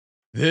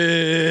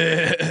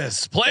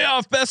This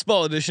playoff best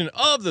ball edition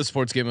of the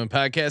Sports Gambling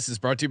Podcast is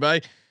brought to you by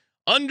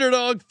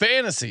Underdog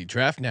Fantasy.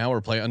 Draft now or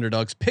play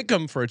Underdog's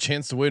Pick'em for a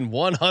chance to win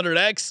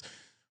 100x.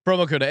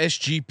 Promo code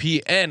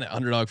SGPN at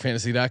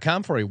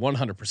UnderdogFantasy.com for a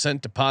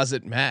 100%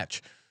 deposit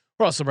match.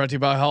 We're also brought to you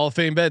by Hall of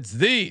Fame Bets,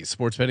 the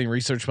sports betting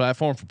research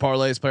platform for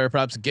parlays, player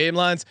props, and game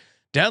lines.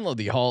 Download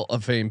the Hall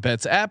of Fame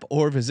Bets app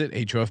or visit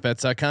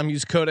HOFBets.com.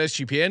 Use code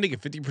SGPN to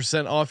get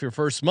 50% off your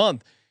first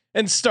month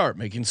and start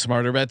making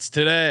smarter bets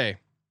today.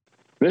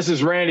 This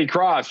is Randy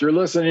Cross. You're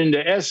listening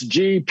to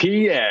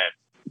SGPN.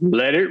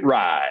 Let it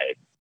ride.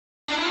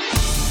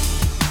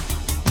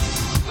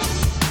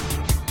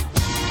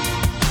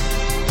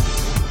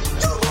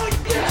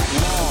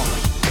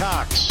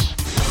 Cox.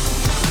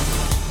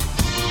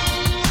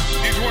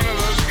 He's one of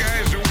those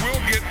guys who will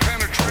get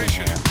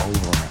penetration.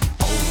 Over.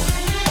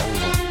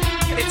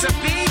 It's a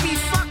baby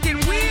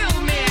fucking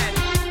wheel, man.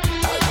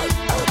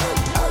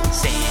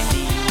 San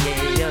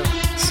Diego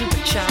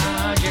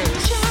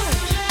Superchargers.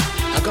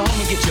 Now go home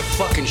and get your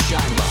fucking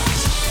shine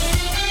box.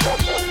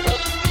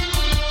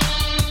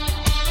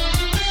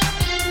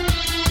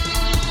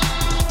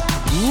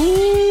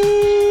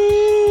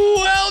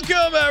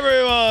 Welcome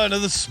everyone to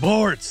the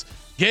Sports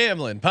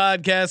Gambling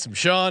Podcast. I'm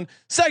Sean,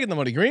 second the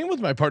money green with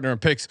my partner in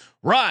picks,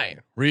 Ryan,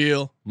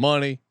 Real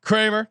Money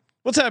Kramer.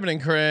 What's happening,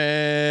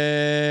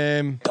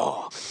 Kramer?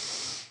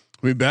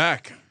 We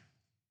back.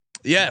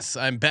 Yes,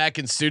 I'm back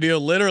in studio.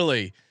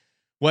 Literally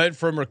went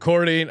from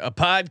recording a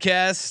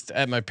podcast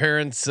at my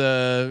parents'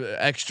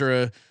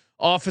 extra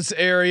office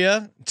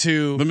area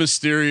to The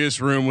mysterious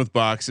room with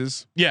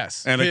boxes.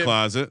 yes, And a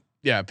closet.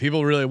 Yeah,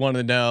 people really want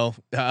to know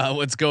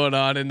what's going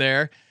on in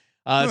there.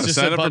 It's just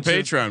sign a up for bunch of-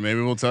 Patreon.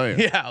 Maybe we'll tell you.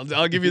 Yeah,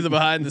 I'll give you the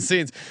behind the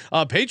scenes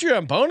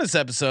Patreon bonus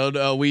episode.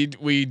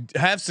 We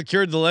have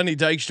secured the Lenny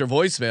Dykstra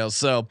voicemail,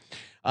 so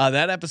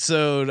that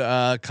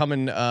episode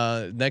coming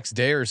next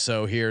day or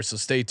so here. So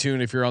stay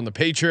tuned if you're on the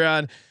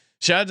Patreon.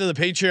 Shout out to the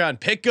Patreon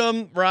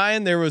Pick'em,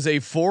 Ryan. There was a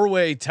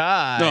 4-way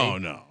tie.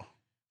 No.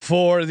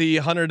 For the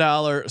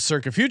 $100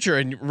 Circa Future,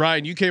 and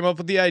Ryan, you came up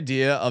with the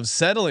idea of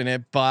settling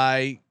it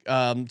by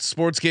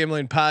Sports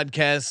Gambling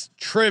Podcast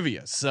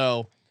trivia.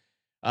 So.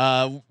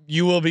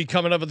 You will be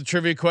coming up with a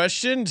trivia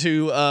question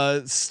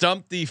to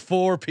stump the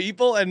 4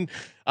 people, and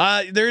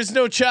there is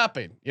no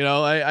chopping. You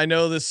know, I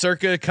know the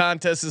Circa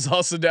contest is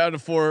also down to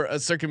 4.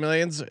 Circa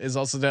Millions is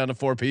also down to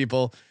 4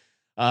 people.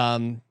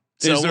 So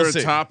Is there we'll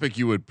a topic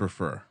you would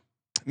prefer?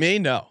 Me,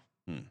 no.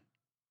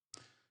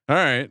 All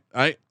right.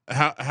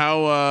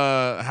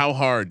 How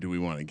hard do we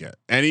want to get?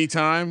 Any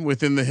time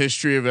within the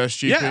history of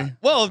SGP? Yeah.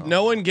 Well, if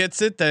no one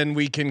gets it, then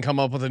we can come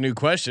up with a new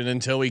question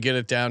until we get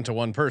it down to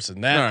one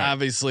person. That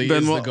obviously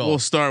then is we'll, the goal. We'll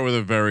start with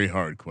a very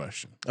hard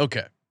question.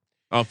 Okay.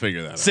 I'll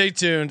figure that out. Stay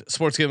tuned.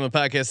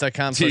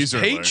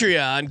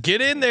 sportsgamblingpodcast.com/Patreon.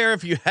 Get in there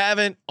if you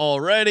haven't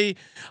already.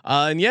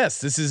 And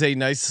yes, this is a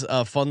nice,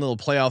 fun little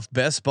playoff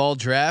best ball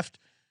draft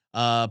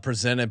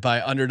presented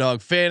by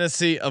Underdog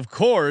Fantasy. Of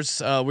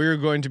course, we're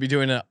going to be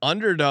doing an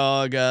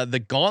Underdog,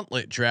 the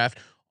Gauntlet draft,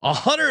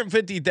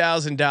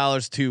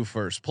 $150,000 to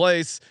first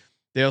place.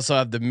 They also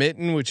have the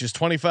Mitten, which is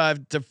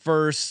 25 to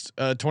first,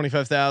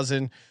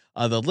 25,000.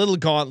 The Little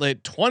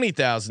Gauntlet,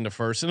 20,000 to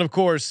first, and of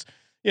course,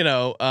 you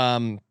know,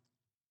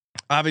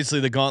 obviously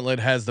the Gauntlet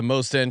has the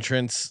most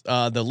entrants.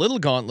 The Little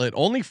Gauntlet,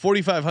 only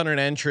 4,500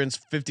 entrants,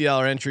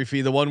 $50 entry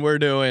fee. The one we're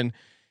doing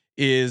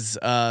is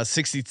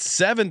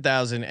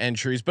 67,000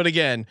 entries, but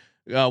again,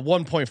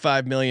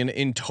 1.5 million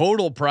in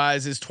total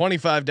prizes,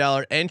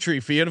 $25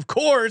 entry fee. And of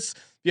course,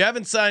 if you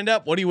haven't signed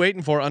up, what are you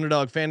waiting for?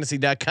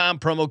 UnderdogFantasy.com,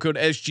 promo code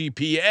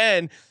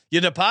SGPN.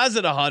 You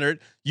deposit 100,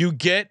 you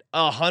get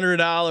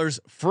 $100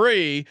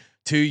 free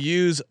to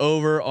use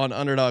over on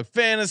Underdog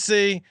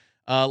Fantasy.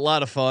 A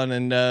lot of fun,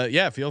 and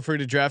yeah, feel free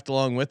to draft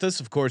along with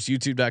us. Of course,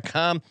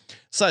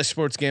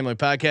 YouTube.com/Sports Gambling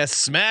Podcast.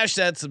 Smash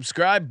that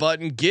subscribe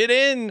button. Get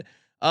in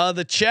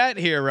the chat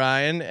here,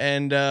 Ryan,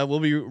 and we'll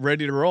be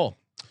ready to roll.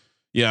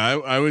 Yeah,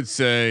 I would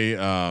say,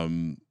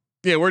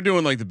 yeah, we're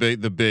doing like the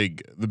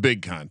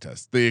big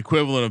contest, the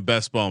equivalent of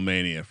Best Ball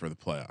Mania for the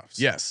playoffs.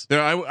 Yes,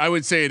 there. I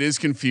would say it is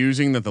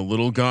confusing that the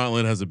Little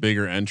Gauntlet has a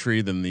bigger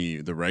entry than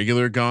the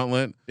regular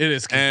Gauntlet. It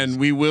is, and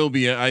we will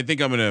be. I think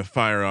I'm going to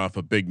fire off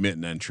a big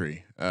Mitten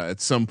entry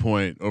at some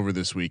point over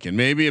this weekend.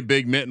 Maybe a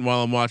big Mitten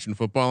while I'm watching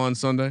football on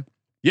Sunday.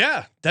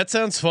 Yeah, that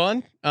sounds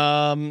fun.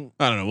 I don't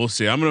know. We'll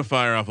see. I'm going to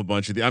fire off a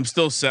bunch of the. I'm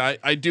still sad.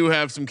 I do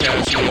have some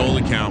cash in the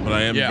old account, but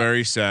I am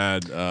very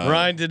sad.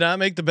 Ryan did not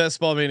make the Best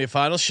Ball Mania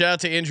finals. Shout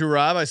out to Andrew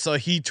Robb. I saw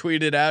he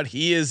tweeted out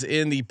he is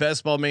in the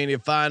Best Ball Mania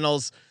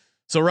finals.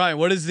 So Ryan,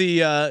 what is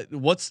the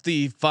what's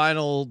the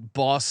final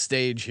boss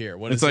stage here?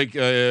 What it's is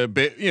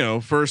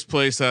like first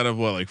place out of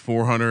what, like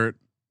 400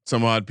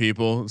 some odd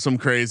people, some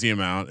crazy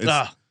amount.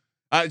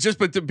 It's,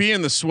 but to be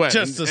in the sweat,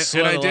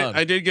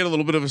 I did get a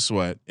little bit of a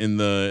sweat and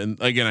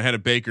again, I had a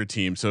Baker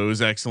team, so it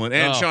was excellent.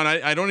 And Sean,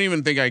 I don't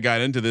even think I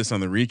got into this on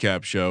the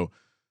recap show.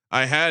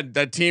 I had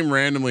that team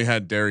randomly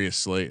had Darius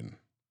Slayton,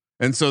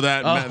 and so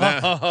that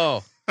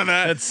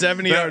that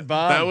 70-yard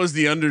bomb. That was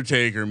the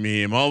Undertaker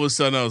meme. All of a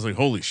sudden, I was like,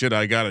 "Holy shit,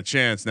 I got a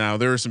chance!" Now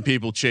there were some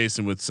people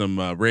chasing with some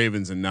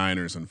Ravens and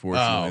Niners,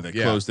 unfortunately, that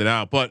closed it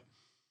out. But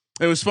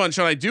it was fun,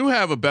 Sean. I do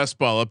have a best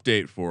ball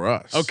update for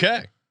us.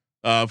 Okay.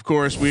 Of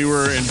course, we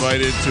were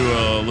invited to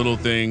a little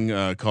thing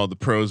called the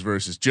Pros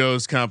versus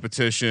Joes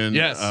competition.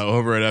 Yes.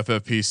 Over at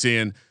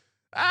FFPC, and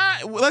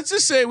let's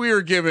just say we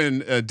were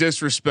given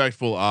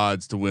disrespectful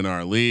odds to win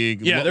our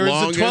league. Yeah, there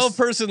was a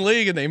 12-person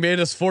league, and they made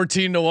us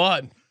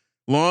 14-1.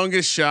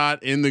 Longest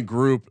shot in the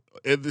group,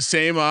 at the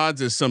same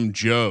odds as some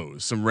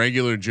Joes, some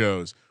regular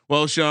Joes.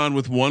 Well, Sean,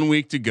 with 1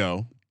 week to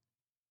go,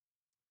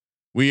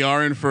 we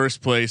are in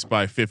first place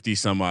by 50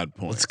 some odd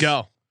points. Let's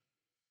go.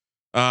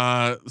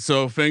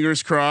 So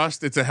fingers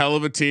crossed. It's a hell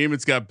of a team.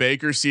 It's got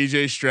Baker,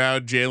 CJ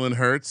Stroud, Jalen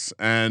Hurts,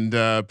 and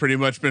pretty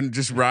much been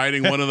just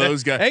riding one of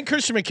those guys. And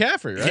Christian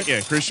McCaffrey, right?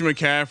 Yeah, Christian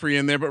McCaffrey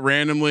in there, but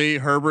randomly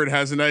Herbert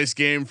has a nice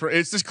game for.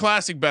 It's just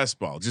classic best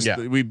ball. Just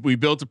we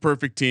built a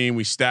perfect team.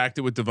 We stacked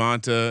it with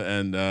Devonta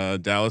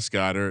and Dallas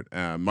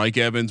Goedert, Mike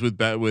Evans with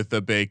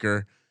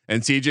Baker,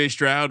 and CJ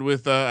Stroud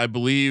with I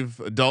believe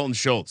Dalton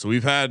Schultz. So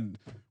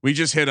we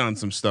just hit on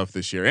some stuff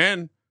this year,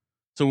 and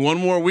so one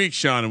more week,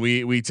 Sean, and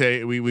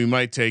we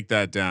might take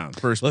that down.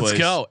 First place. Let's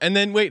go. And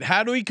then wait,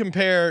 how do we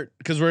compare?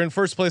 Because we're in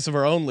first place of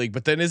our own league,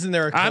 but then isn't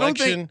there a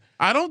collection?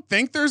 I don't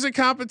think there's a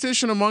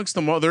competition amongst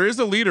them all. There is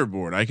a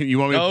leaderboard. You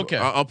want me? Okay.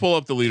 I'll pull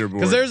up the leaderboard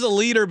Because there's a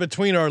leader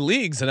between our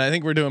leagues, and I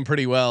think we're doing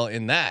pretty well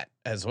in that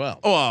as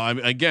well. Oh, well,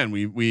 again,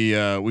 we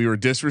were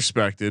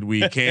disrespected.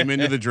 We came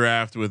into the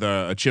draft with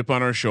a chip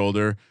on our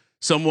shoulder.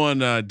 Someone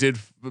did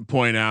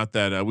point out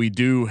that we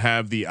do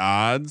have the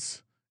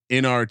odds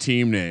in our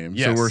team name.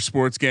 Yes. So we're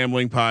Sports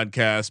Gambling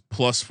Podcast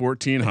plus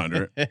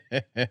 1400.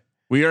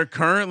 We are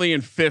currently in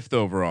 5th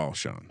overall,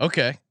 Sean.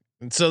 Okay.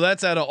 And so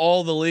that's out of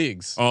all the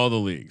leagues. All the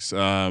leagues.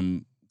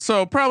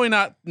 So probably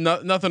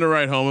nothing to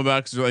write home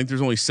about because I think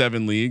there's only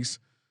 7 leagues.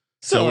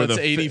 So it's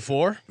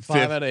 84,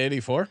 5 out of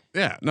 84.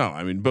 Yeah, no,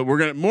 I mean, but we're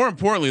going to, more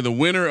importantly, the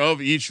winner of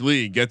each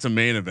league gets a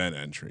main event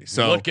entry.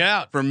 So look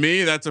out. For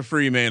me, that's a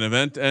free main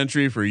event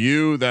entry. For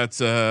you, that's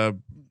a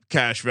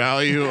cash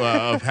value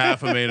of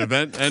half a main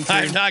event entry.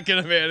 I'm not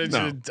going to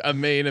manage a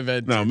main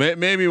event. No,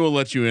 maybe we'll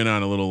let you in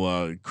on a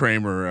little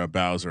Kramer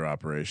Bowser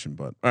operation.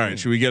 But all right,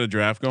 should we get a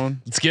draft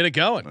going? Let's get it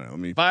going. All right, let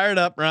me fire it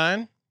up,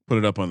 Ryan. Put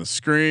it up on the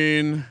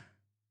screen.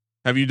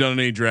 Have you done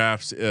any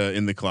drafts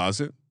in the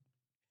closet?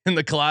 In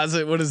the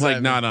closet? What is like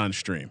that? Not on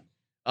stream.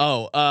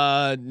 Oh,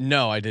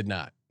 no, I did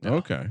not. No.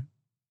 Okay.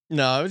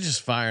 No, I was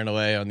just firing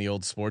away on the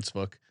old sports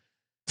book.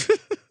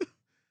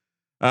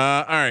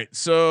 All right.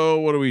 So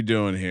what are we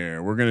doing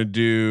here? We're gonna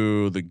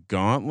do the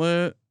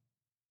gauntlet.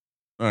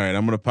 All right.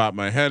 I'm gonna pop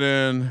my head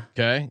in.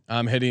 Okay.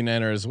 I'm hitting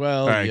enter as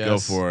well. All right, go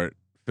for it.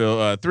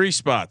 Phil, 3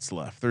 spots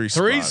left. Three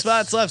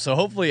spots left. So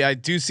hopefully I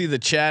do see the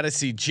chat. I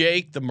see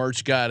Jake, the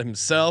merch god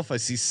himself. I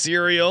see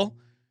Serial.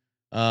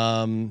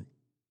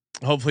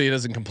 Hopefully he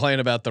doesn't complain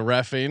about the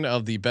reffing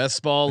of the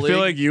best ball league. I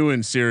feel like you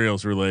and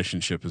Serial's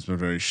relationship has been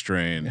very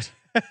strained.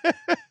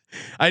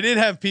 I did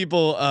have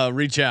people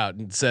reach out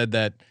and said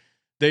that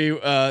they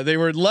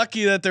were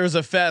lucky that there was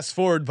a fast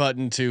forward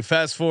button to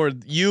fast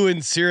forward you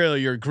and Serial,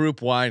 your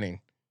group whining.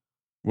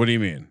 What do you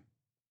mean?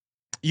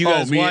 You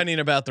guys whining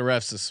about the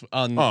refs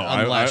on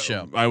last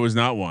show. I was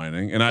not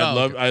whining, and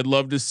I'd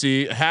love to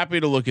see. Happy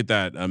to look at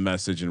that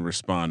message and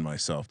respond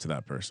myself to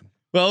that person.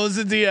 Well, it was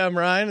a DM,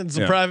 Ryan. It's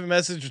a private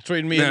message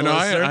between me and the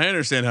listener. I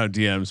understand how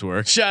DMs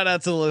work. Shout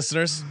out to the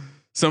listeners.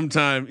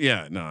 Sometime,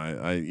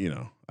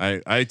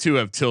 I too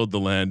have tilled the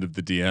land of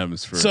the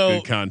DMs for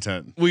good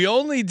content. We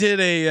only did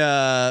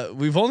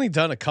we've only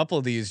done a couple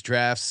of these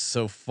drafts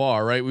so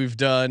far, right? We've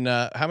done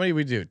how many did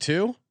we do?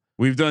 2?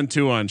 We've done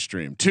 2 on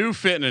stream. 2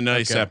 fit in a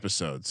nice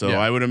episode. So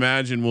I would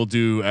imagine we'll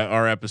do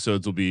our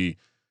episodes will be.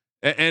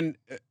 And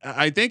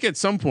I think at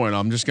some point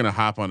I'm just gonna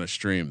hop on a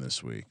stream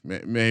this week.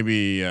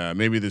 Maybe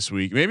this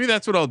week. Maybe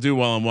that's what I'll do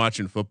while I'm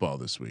watching football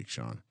this week,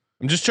 Sean.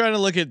 I'm just trying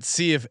to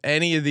see if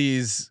any of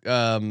these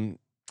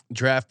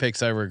draft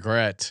picks I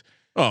regret.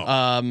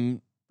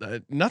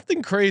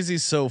 Nothing crazy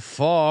so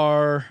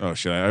far. Oh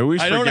shit!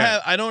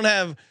 I don't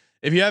have.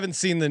 If you haven't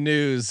seen the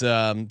news,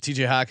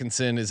 TJ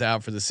Hawkinson is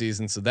out for the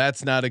season, so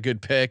that's not a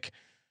good pick.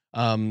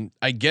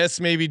 I guess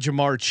maybe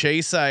Jamar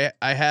Chase I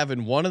have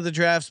in one of the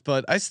drafts,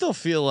 but I still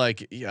feel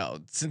like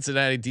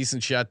Cincinnati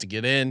decent shot to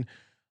get in.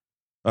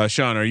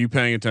 Sean, are you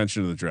paying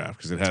attention to the draft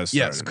because it has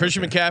started? Yes,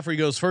 Christian McCaffrey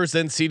goes first,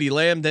 then CeeDee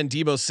Lamb, then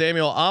Deebo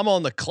Samuel. I'm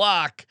on the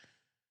clock.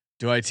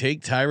 Do I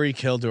take Tyreek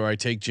Hill? Do I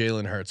take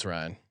Jalen Hurts,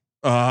 Ryan?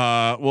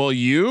 Well,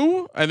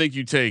 I think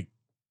you take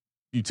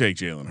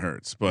Jalen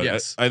Hurts, but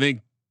yes. I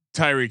think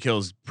Tyreek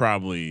Hill's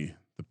probably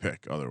the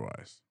pick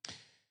otherwise.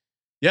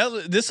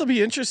 Yeah, this will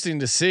be interesting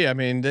to see. I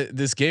mean,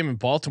 this game in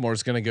Baltimore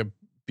is going to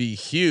be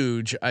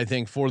huge. I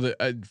think for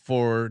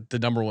the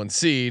number 1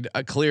 seed.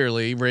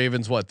 Clearly,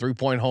 Ravens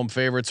 3-point home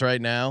favorites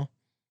right now.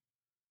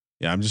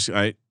 Yeah,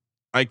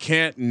 I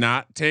can't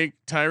not take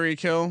Tyreek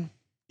Hill.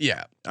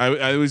 Yeah,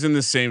 I was in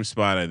the same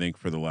spot I think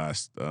for the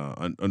last.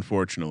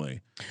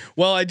 Unfortunately,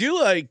 well, I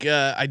do like.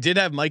 I did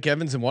have Mike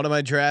Evans in one of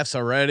my drafts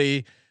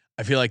already.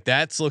 I feel like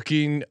that's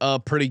looking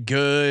pretty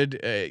good.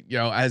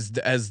 As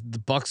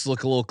the Bucks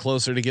look a little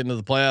closer to getting to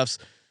the playoffs,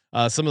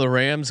 some of the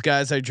Rams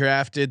guys I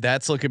drafted,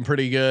 that's looking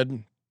pretty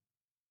good.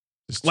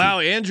 Wow,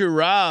 Andrew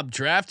Robb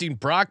drafting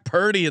Brock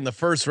Purdy in the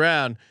first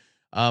round.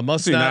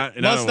 Must not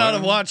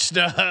have watched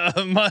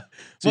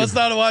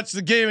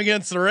the game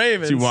against the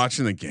Ravens. Is he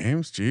watching the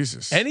games?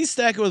 Jesus. And he's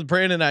stacking with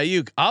Brandon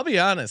Ayuk. I'll be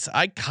honest,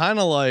 I kind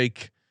of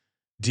like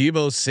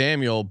Deebo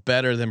Samuel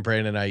better than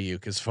Brandon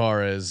Ayuk as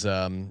far as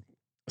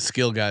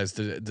skill guys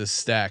to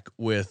stack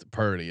with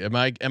Purdy. Am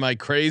I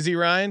crazy,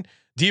 Ryan?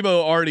 Deebo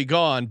already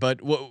gone, but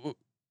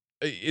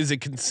is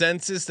it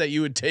consensus that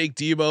you would take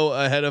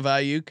Deebo ahead of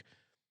Ayuk?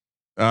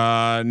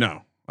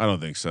 No, I don't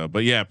think so.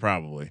 But yeah,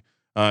 probably.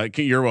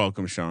 You're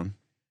welcome, Sean.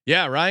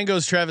 Yeah, Ryan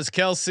goes Travis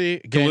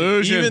Kelce. Again,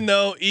 Delusion.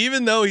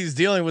 Even though he's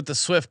dealing with the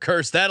Swift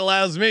curse, that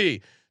allows me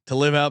to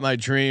live out my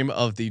dream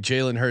of the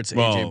Jalen Hurts,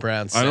 AJ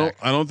Brown stack.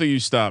 I don't think you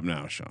stop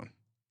now, Sean.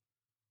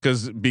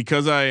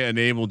 Because I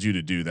enabled you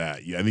to do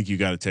that. I think you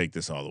got to take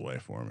this all the way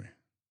for me.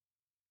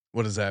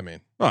 What does that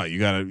mean? Oh, you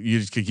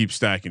just can keep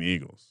stacking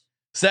Eagles.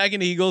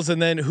 Stacking Eagles,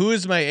 and then who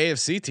is my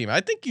AFC team?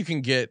 I think you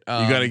can get.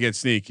 You got to get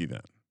sneaky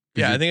then.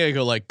 Yeah, I think I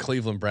go like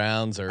Cleveland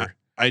Browns or.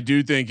 I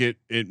do think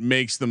it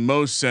makes the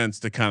most sense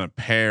to kind of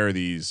pair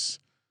these.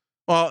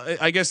 Well,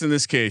 I guess in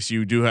this case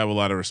you do have a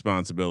lot of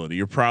responsibility.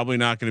 You're probably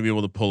not going to be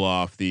able to pull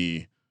off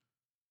the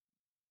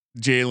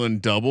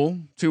Jalen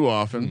double too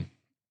often,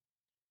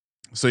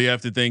 so you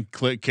have to think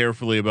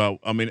carefully about.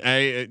 I mean,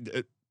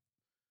 the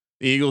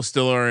Eagles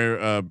still are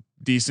a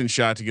decent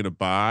shot to get a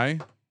bye.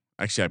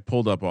 Actually, I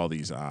pulled up all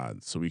these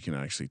odds so we can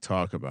actually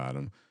talk about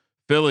them.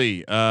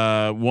 Philly,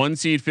 1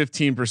 seed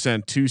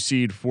 15%, 2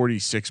 seed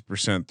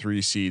 46%,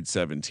 3 seed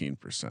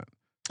 17%,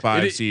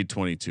 5 seed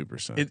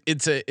 22%.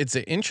 It's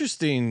an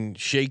interesting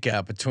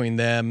shakeout between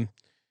them,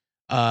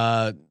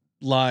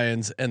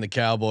 Lions and the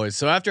Cowboys.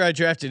 So after I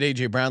drafted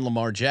AJ Brown,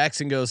 Lamar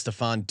Jackson goes,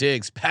 Stephon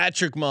Diggs,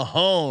 Patrick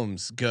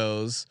Mahomes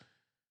goes.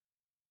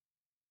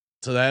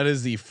 So that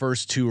is the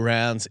first 2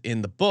 rounds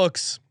in the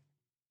books.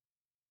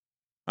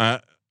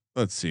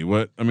 Let's see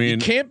what I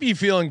mean. You can't be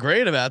feeling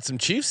great about some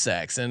Chiefs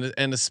sacks, and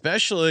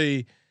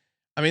especially,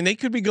 I mean, they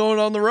could be going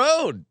on the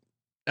road.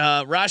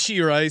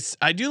 Rashee Rice,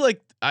 I do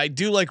like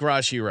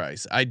Rashee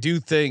Rice. I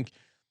do think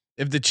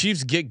if the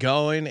Chiefs get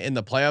going in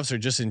the playoffs or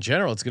just in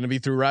general, it's going to be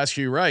through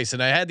Rashee Rice.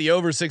 And I had the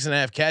over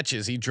 6.5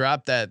 catches. He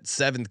dropped that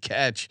 7th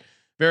catch,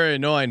 very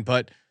annoying.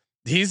 But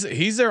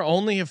he's their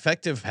only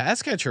effective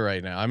pass catcher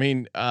right now. I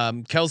mean,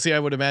 Kelce, I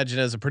would imagine,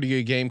 has a pretty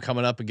good game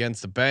coming up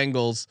against the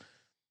Bengals.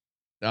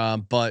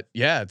 But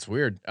yeah, it's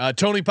weird.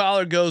 Tony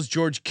Pollard goes,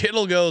 George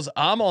Kittle goes.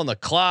 I'm on the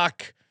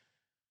clock.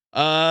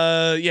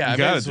 I may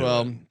as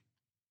well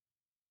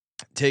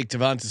take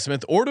Devonta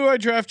Smith, or do I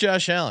draft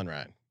Josh Allen,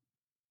 Ryan?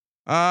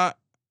 I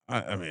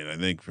mean, I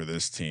think for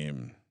this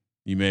team,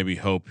 you maybe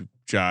hope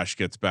Josh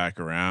gets back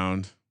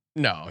around.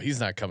 No, he's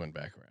not coming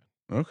back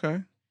around.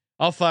 Okay.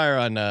 I'll fire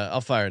on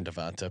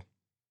Devonta.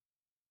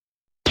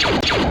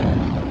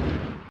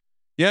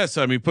 Yes,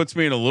 I mean, puts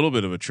me in a little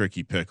bit of a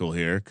tricky pickle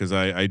here because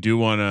I do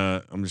want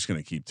to. I'm just going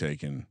to keep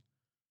taking.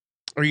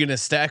 Are you going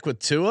to stack with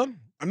Tua?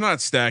 I'm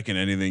not stacking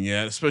anything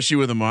yet, especially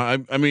with I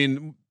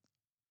mean,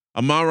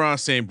 Amon-Ra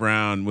St.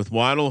 Brown with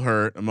Waddle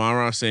hurt.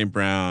 Amon-Ra St.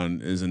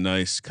 Brown is a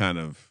nice kind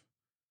of.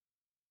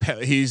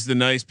 He's the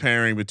nice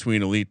pairing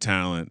between elite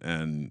talent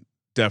and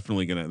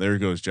definitely gonna. There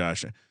goes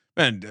Josh.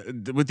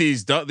 Man, with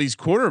these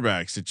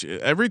quarterbacks,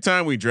 every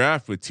time we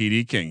draft with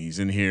TD King, he's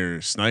in here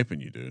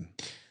sniping you, dude.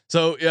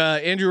 So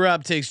Andrew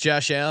Robb takes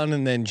Josh Allen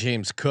and then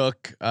James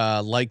Cook.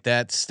 Like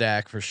that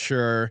stack for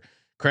sure.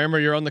 Kramer,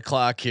 you're on the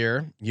clock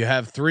here. You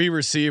have 3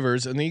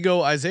 receivers, and then you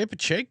go Isaiah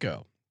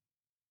Pacheco.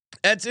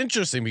 That's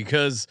interesting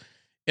because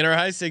in our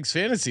high stakes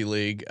fantasy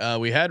league,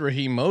 we had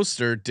Raheem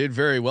Mostert, did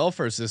very well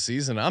for us this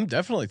season. I'm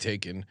definitely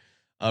taking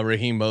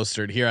Raheem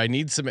Mostert here. I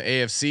need some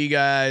AFC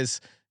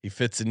guys. He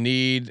fits a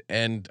need,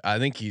 and I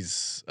think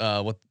he's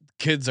what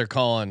kids are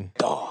calling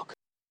dog.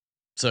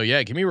 So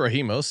yeah, give me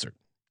Raheem Mostert.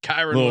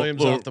 Kyron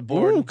Williams off the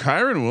board. Ooh,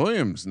 Kyron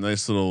Williams,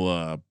 nice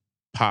little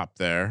pop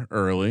there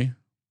early.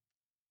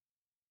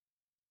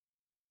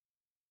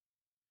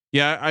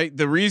 Yeah,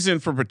 the reason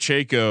for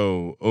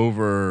Pacheco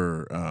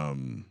over,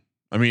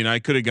 I mean, I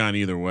could have gone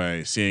either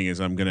way. Seeing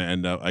as I could have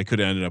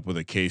ended up with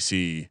a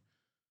KC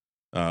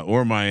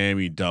or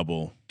Miami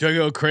double. Do I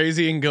go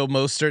crazy and go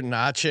Mostert and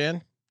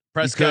Achane?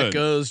 Prescott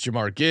goes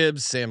Jamar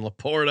Gibbs, Sam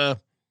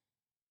Laporta.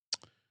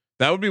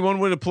 That would be one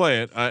way to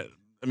play it.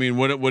 I mean,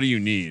 what do you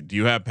need? Do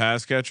you have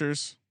pass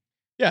catchers?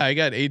 Yeah, I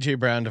got AJ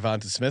Brown,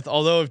 Devonta Smith.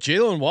 Although if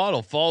Jalen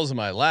Waddle falls in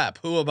my lap,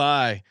 who am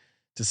I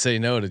to say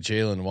no to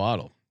Jalen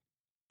Waddle?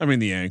 I mean,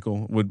 the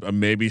ankle would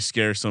maybe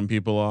scare some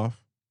people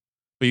off,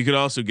 but you could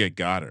also get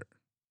Goddard.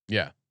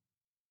 Yeah,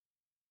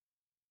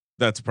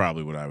 that's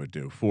probably what I would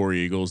do. 4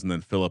 Eagles and then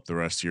fill up the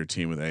rest of your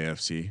team with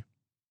AFC.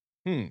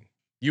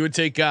 You would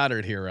take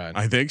Goddard here, Ryan?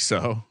 I think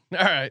so. All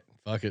right,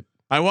 fuck it.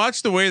 I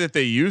watched the way that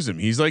they use him.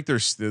 He's like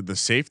the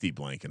safety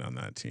blanket on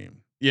that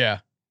team. Yeah.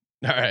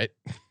 All right.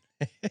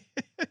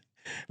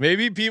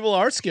 Maybe people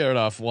are scared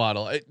off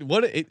Waddle.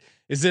 It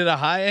Is it a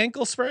high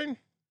ankle sprain?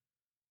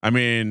 I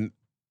mean,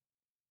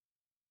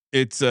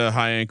 it's a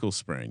high ankle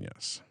sprain.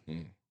 Yes.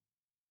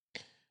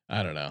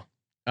 I don't know.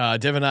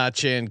 Devin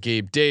Achan,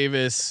 Gabe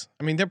Davis.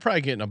 I mean, they're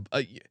probably getting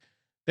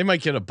they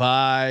might get a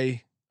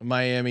bye.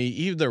 Miami.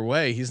 Either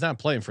way, he's not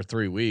playing for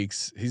 3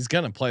 weeks. He's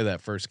gonna play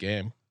that first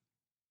game.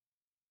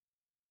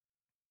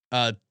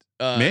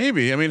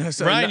 Maybe. I mean,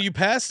 Ryan, you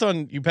passed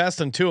on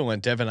two and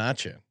went Devin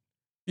Achan.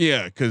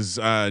 Yeah, because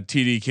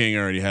TD King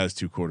already has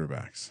 2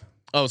 quarterbacks.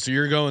 Oh, so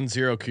you're going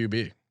 0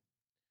 QB,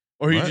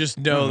 or what? You just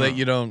know that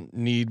you don't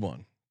need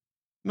one.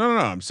 No.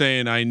 I'm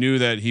saying I knew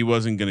that he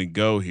wasn't going to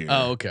go here.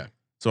 Oh, okay.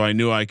 So I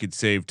knew I could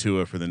save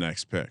Tua for the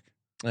next pick.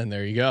 And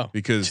there you go.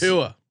 Because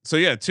Tua. So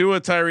yeah,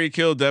 Tua, Tyreek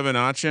Hill, Devin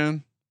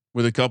Achan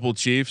with a couple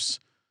Chiefs,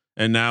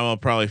 and now I'll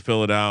probably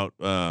fill it out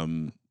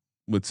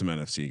with some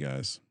NFC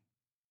guys.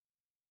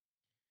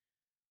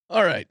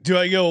 All right. Do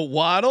I go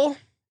Waddle?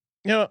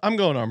 I'm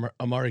going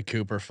Amari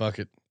Cooper. Fuck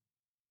it.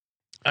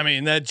 I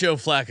mean, that Joe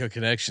Flacco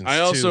connection. I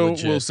also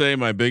will say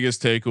my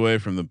biggest takeaway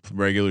from the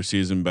regular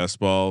season best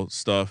ball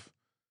stuff.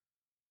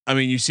 I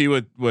mean, you see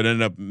what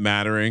ended up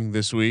mattering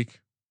this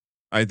week.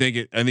 I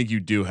think you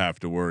do have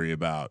to worry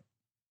about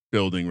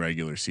building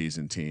regular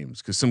season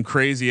teams because some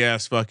crazy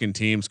ass fucking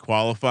teams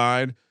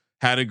qualified,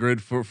 had a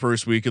good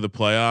first week of the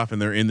playoff, and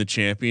they're in the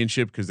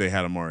championship because they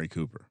had Amari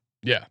Cooper.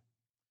 Yeah.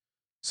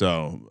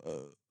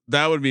 So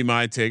that would be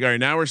my take. All right,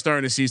 now we're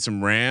starting to see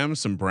some Rams,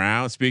 some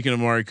Browns. Speaking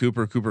of Amari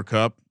Cooper, Cooper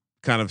Kupp,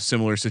 kind of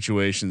similar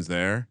situations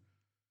there.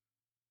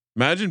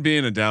 Imagine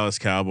being a Dallas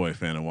Cowboy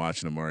fan and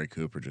watching Amari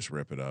Cooper just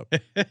rip it up.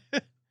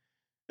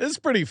 It's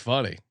pretty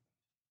funny.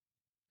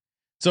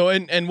 So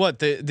and what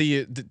the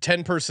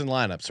 10-person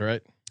lineups,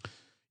 right?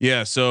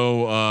 Yeah.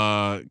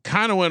 So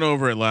kind of went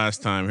over it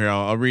last time. Here,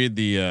 I'll read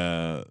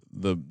the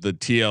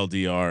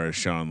TLDR, as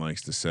Sean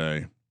likes to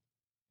say.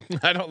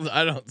 I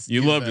don't.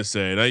 You love to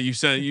say it. You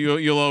said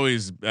you'll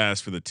always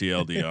ask for the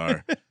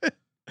TLDR.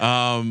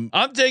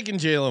 I'm taking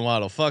Jalen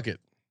Waddle. Fuck it.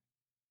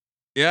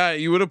 Yeah,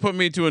 you would have put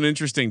me to an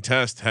interesting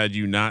test had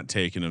you not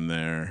taken him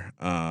there.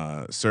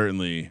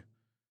 Certainly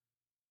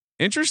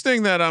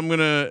interesting that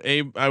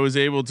I was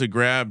able to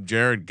grab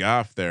Jared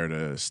Goff there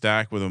to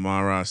stack with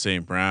Amon-Ra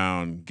St.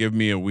 Brown, give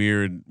me a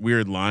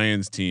weird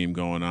Lions team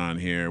going on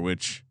here,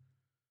 which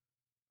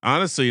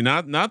honestly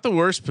not the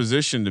worst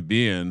position to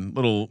be in.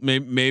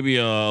 Maybe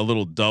a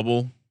little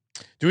double.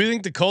 Do we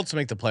think the Colts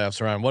make the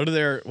playoffs, Ryan? What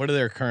are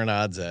their current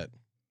odds at?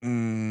 Let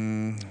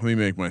me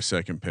make my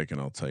second pick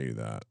and I'll tell you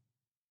that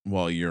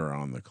while you're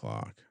on the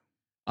clock.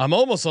 I'm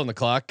almost on the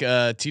clock.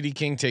 TD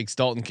King takes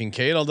Dalton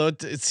Kincaid, although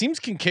it seems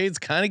Kincaid's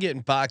kind of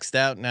getting boxed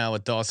out now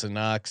with Dawson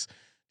Knox,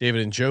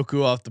 David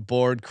Njoku off the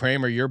board.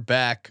 Kramer, you're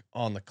back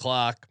on the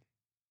clock.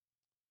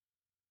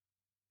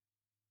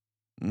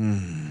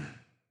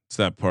 It's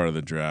that part of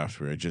the draft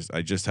where I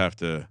just have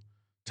to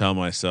tell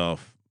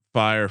myself,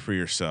 fire for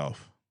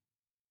yourself.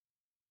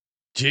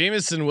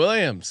 Jamison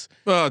Williams.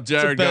 Well,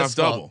 Jared Goff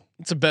double.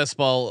 It's a best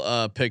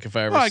ball pick if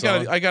I ever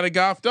saw. I got a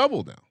Goff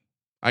double now.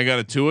 I got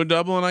a Tua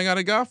double and I got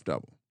a Goff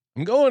double.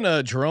 I'm going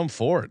Jerome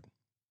Ford.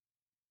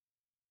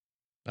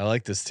 I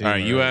like this team. All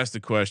right, you asked the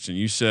question.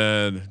 You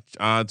said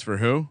odds for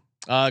who?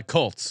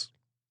 Colts.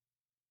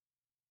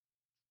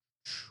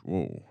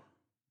 Whoa.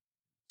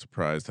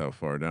 Surprised how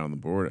far down the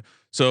board.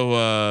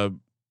 So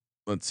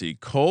let's see.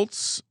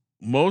 Colts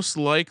most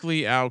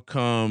likely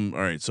outcome.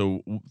 All right.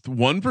 So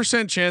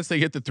 1% chance they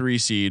get the 3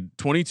 seed,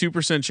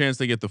 22% chance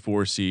they get the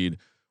 4 seed,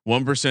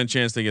 1%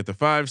 chance they get the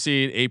 5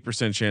 seed,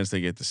 8% chance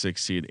they get the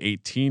 6 seed,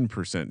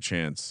 18%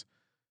 chance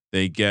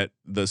they get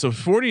so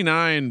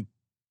 49%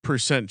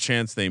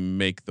 chance they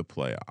make the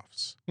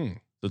playoffs. So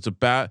it's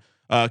about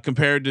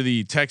compared to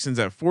the Texans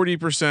at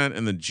 40%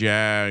 and the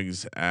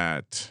Jags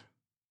at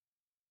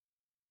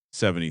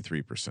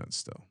 73%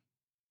 still,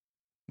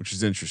 which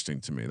is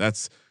interesting to me.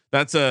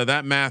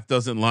 That math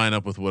doesn't line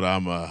up with what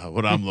I'm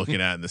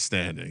looking at in the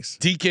standings.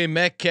 DK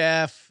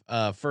Metcalf,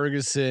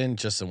 Ferguson,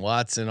 Justin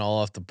Watson, all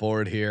off the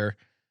board here.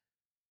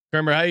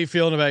 Remember, how are you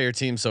feeling about your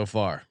team so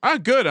far?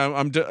 Good.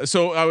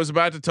 So I was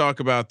about to talk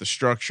about the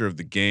structure of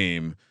the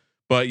game,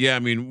 but yeah, I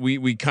mean,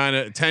 we kind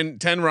of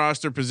 10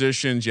 roster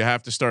positions. You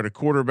have to start a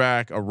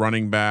quarterback, a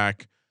running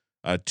back,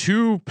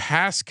 2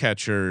 pass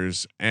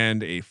catchers,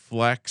 and a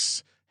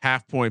flex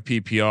half point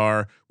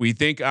PPR. We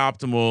think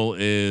optimal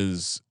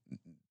is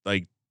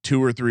like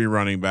 2 or 3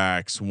 running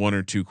backs, 1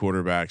 or 2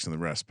 quarterbacks, and the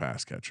rest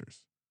pass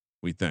catchers.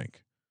 We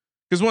think.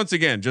 Because once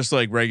again, just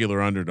like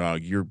regular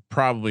underdog, you're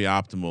probably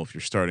optimal if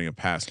you're starting a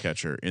pass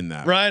catcher in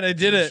that. Right, I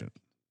did it.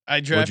 I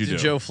drafted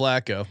Joe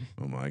Flacco.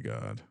 Oh my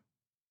god!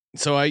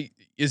 So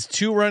is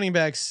 2 running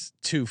backs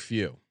too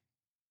few?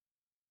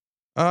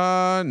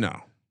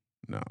 No.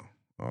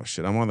 Oh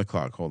shit! I'm on the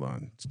clock. Hold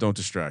on. Don't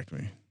distract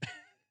me.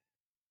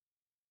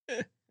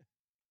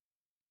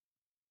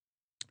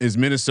 Is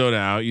Minnesota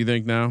out? You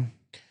think now?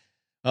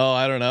 Oh,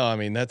 I don't know. I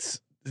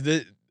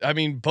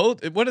mean,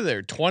 both. What are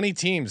there? 20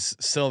 teams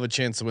still have a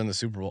chance to win the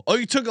Super Bowl. Oh,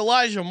 you took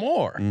Elijah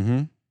Moore,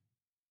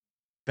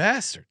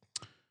 bastard.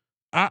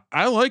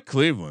 I like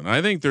Cleveland.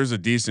 I think there's a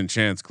decent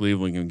chance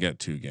Cleveland can get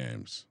 2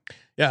 games.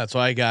 Yeah, that's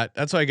why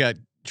I got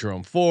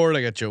Jerome Ford.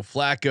 I got Joe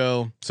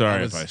Flacco.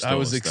 Sorry I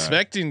was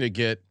expecting to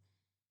get.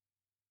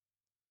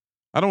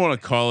 I don't want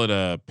to call it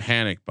a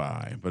panic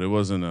buy, but it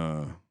wasn't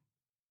a.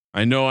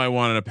 I know I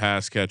wanted a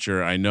pass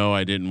catcher. I know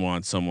I didn't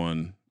want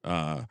someone.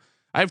 I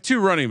have 2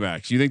 running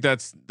backs. You think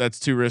that's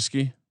too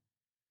risky?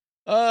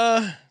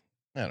 I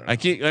don't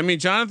know. I mean,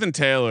 Jonathan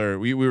Taylor.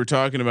 We were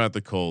talking about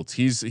the Colts.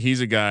 He's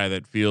a guy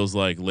that feels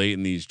like late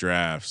in these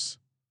drafts.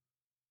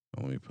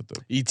 Let me put the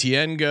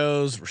ETN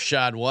goes.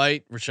 Rashad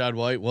White. Rashad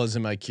White was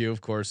in my queue, of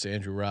course.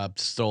 Andrew Robb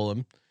stole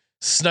him.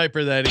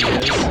 Sniper that he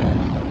is.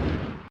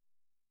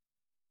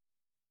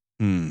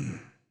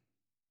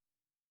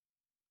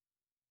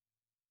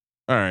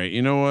 All right.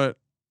 You know what?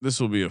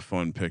 This will be a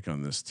fun pick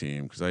on this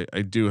team because I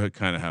do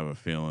kind of have a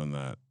feeling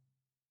that.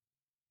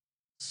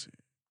 Let's see.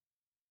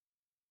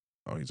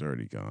 Oh, he's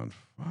already gone.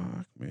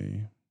 Fuck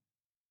me.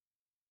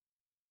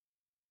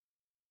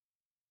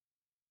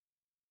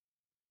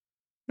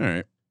 All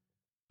right.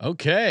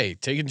 Okay,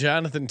 taking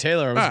Jonathan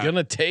Taylor. I was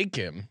gonna take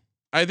him.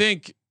 I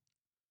think.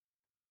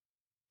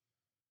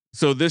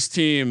 So this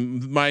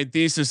team, my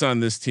thesis on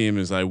this team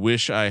is I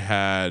wish I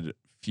had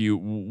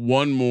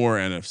one more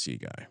NFC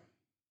guy.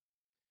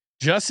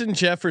 Justin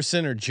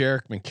Jefferson or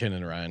Jerick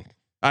McKinnon, Ryan.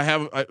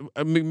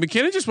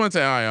 McKinnon just went to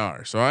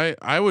IR, so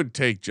I would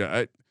take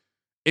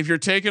if you're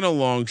taking a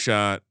long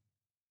shot,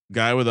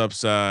 guy with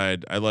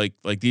upside. I like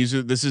this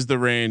is the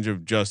range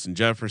of Justin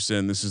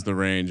Jefferson. This is the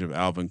range of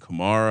Alvin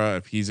Kamara.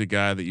 If he's a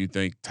guy that you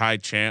think Ty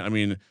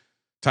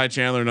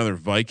Chandler, another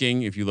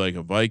Viking. If you like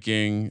a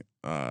Viking,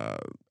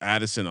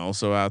 Addison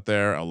also out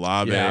there.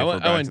 Olave. Yeah,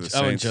 I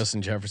went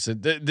Justin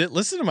Jefferson.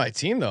 Listen to my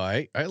team though.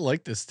 I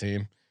like this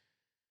team.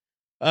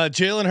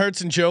 Jalen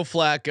Hurts and Joe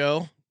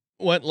Flacco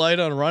went light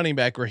on running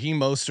back. Raheem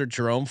Mostert,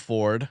 Jerome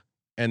Ford,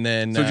 and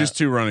then just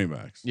 2 running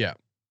backs. Yeah,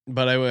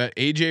 but I went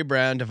AJ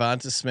Brown,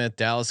 Devonta Smith,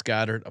 Dallas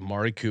Goedert,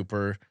 Amari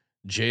Cooper,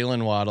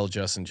 Jalen Waddle,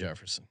 Justin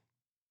Jefferson.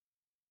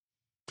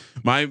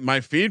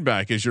 My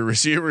feedback is your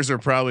receivers are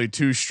probably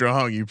too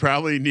strong. You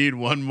probably need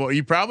one more.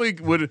 You probably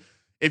would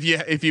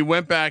if you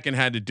went back and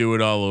had to do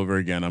it all over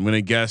again. I'm going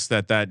to guess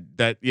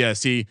that yeah.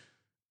 See,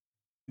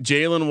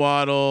 Jalen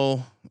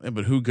Waddle,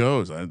 but who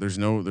goes? There's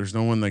no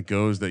one that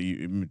goes that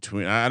you in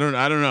between. I don't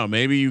know.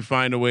 Maybe you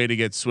find a way to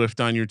get Swift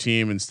on your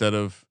team instead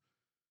of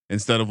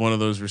one of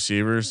those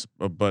receivers.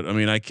 But I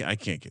mean, I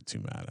can't get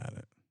too mad at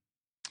it.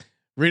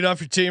 Read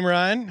off your team,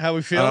 Ryan. How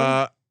we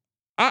feeling?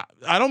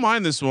 I don't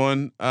mind this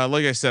one.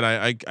 Like I said,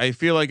 I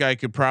feel like I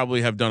could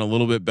probably have done a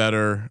little bit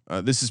better.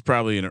 This is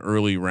probably an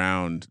early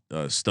round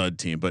stud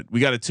team, but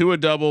we got a Tua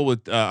double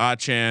with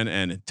Achan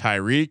and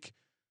Tyreek.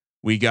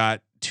 We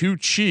got 2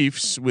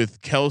 Chiefs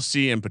with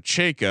Kelsey and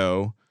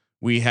Pacheco.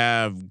 We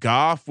have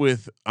Goff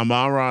with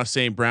Amon-Ra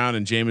St. Brown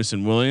and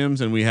Jamison Williams,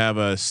 and we have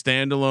a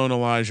standalone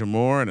Elijah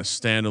Moore and a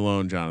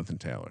standalone Jonathan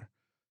Taylor.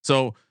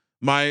 So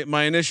my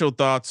initial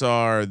thoughts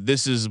are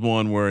this is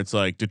one where it's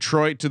like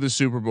Detroit to the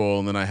Super Bowl,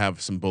 and then I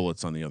have some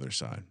bullets on the other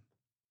side.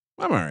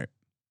 I'm all right.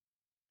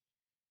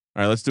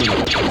 All right, let's do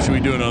it. Should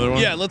we do another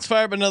one? Yeah, let's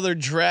fire up another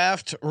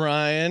draft,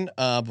 Ryan.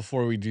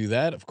 Before we do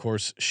that, of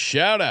course,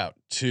 shout out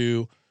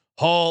to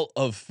Hall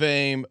of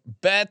Fame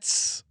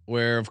Bets,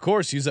 where of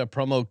course use that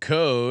promo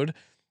code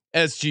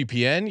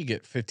SGPN. You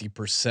get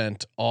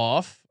 50%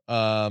 off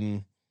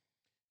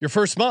your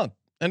first month.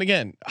 And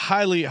again,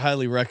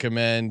 highly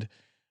recommend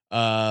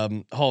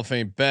Hall of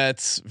Fame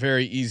Bets.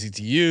 Very easy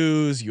to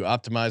use. You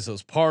optimize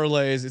those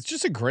parlays. It's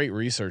just a great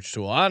research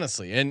tool,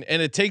 honestly. And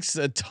it takes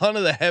a ton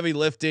of the heavy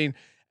lifting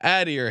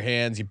out of your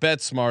hands. You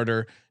bet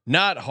smarter,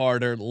 not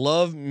harder.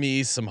 Love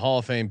me some Hall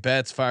of Fame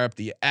Bets. Fire up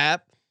the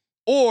app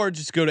or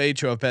just go to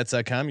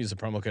HOFBets.com. Use the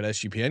promo code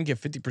SGPN. Get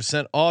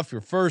 50% off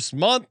your first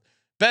month.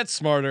 Bet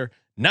smarter,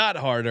 not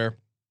harder.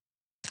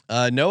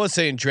 Noah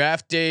saying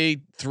draft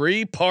day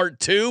 3 part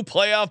 2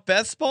 playoff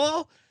best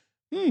ball.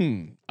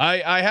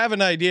 I have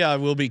an idea I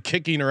will be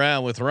kicking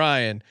around with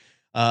Ryan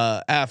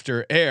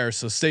after air,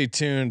 so stay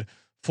tuned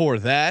for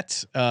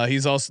that.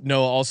 He's also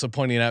Noah also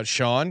pointing out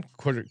Sean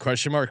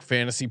question mark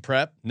fantasy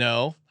prep.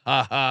 No,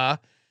 haha.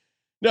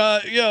 No,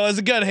 as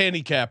a gut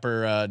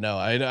handicapper, no,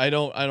 I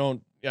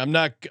don't. I'm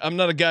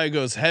not a guy who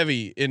goes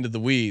heavy into the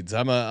weeds.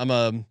 I'm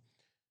a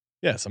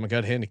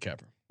gut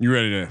handicapper. You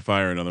ready to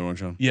fire another one,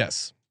 Sean?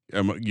 Yes.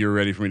 You're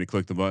ready for me to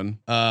click the button?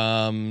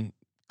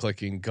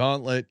 Clicking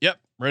gauntlet. Yep,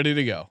 ready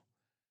to go.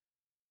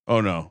 Oh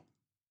no.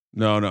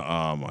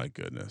 Oh my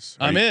goodness.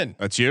 I'm in.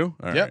 That's you?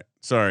 All right.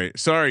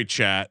 Sorry,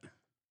 chat.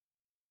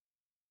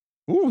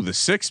 Ooh, the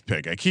 6th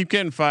pick. I keep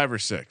getting 5 or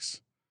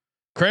 6.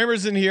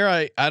 Kramer's in here.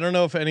 I don't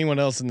know if anyone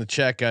else in the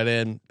chat got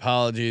in.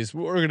 Apologies.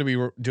 We're going to be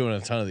doing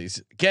a ton of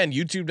these. Again,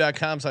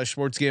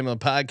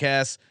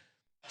 youtube.com/sportsgamblingpodcast.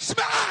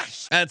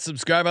 Smash that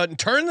subscribe button.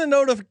 Turn the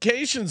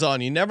notifications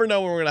on. You never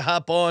know when we're going to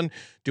hop on,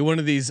 do one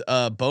of these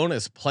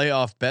bonus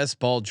playoff best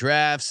ball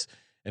drafts.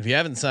 And if you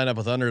haven't signed up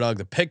with Underdog,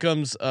 the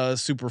pick'ems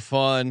super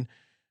fun.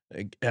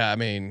 I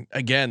mean,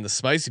 again, the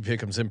spicy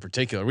pick'ems in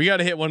particular. We got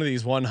to hit one of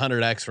these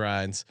 100x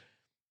Ryans,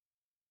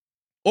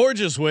 or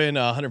just win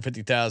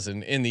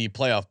 150,000 in the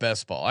playoff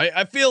best ball.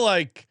 I feel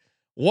like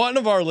one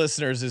of our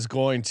listeners is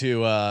going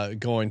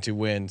to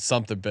win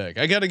something big.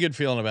 I got a good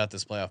feeling about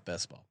this playoff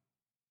best ball.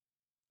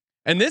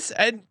 And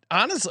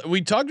honestly,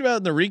 we talked about it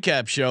in the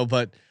recap show,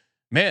 but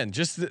man,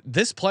 just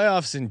this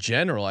playoffs in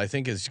general, I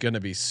think is going to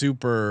be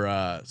super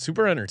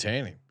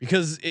entertaining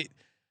because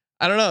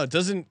I don't know. It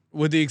doesn't,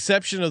 with the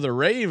exception of the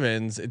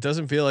Ravens, it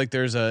doesn't feel like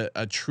there's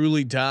a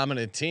truly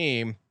dominant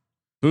team.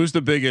 Who's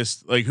the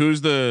biggest? Like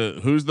who's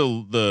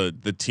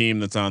the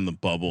team that's on the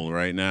bubble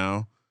right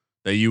now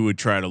that you would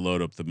try to load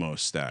up the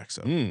most stacks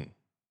of?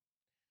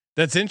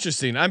 That's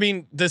interesting. I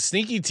mean, the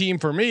sneaky team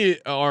for me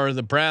are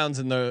the Browns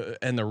and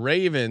the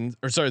Ravens,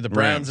 or sorry, the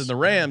Browns and the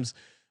Rams,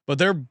 but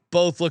they're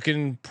both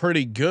looking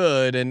pretty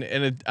good. And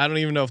I don't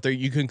even know if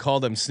you can call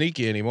them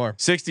sneaky anymore.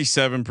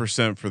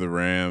 67% for the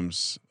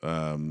Rams.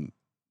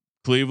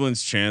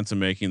 Cleveland's chance of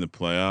making the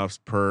playoffs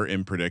per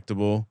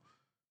unpredictable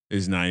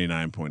is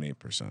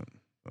 99.8%.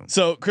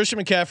 So Christian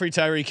McCaffrey,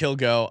 Tyreek Hill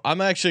go.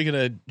 I'm actually going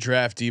to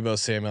draft Deebo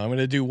Samuel. I'm going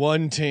to do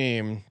one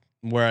team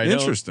where I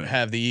don't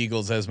have the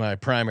Eagles as my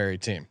primary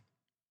team.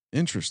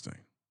 Interesting.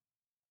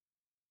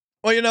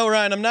 Well, you know,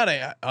 Ryan, I'm not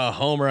a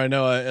homer. I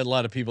know a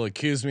lot of people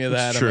accuse me of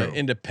that. True. I'm an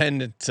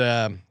independent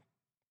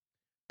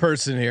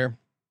person here.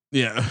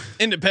 Yeah.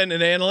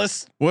 Independent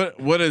analyst.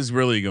 What is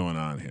really going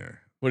on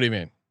here? What do you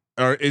mean?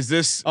 Or is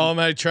this? Oh, am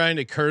I trying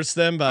to curse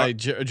them by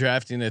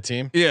drafting a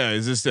team? Yeah.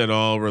 Is this at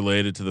all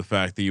related to the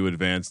fact that you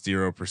advanced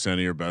 0% of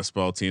your best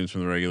ball teams from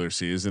the regular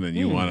season and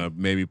you want to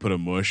maybe put a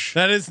mush?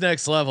 That is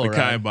next level,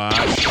 right?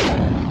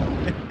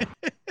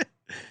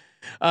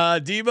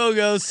 Debo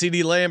goes,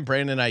 CeeDee Lamb,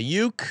 Brandon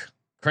Ayuk.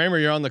 Kramer,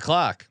 you're on the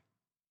clock.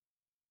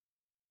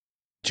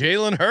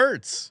 Jalen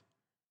Hurts.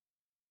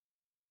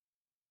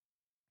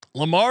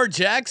 Lamar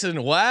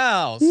Jackson.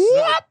 Wow.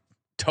 So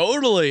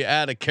totally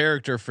out of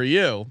character for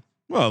you.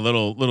 Well, a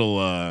little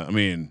I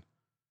mean,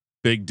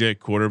 big dick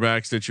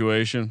quarterback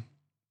situation.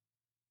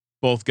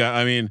 Both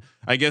guys. I mean,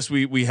 I guess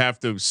we have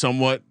to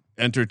somewhat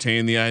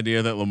entertain the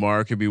idea that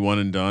Lamar could be one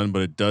and done,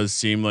 but it does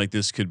seem like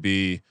this could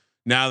be,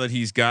 now that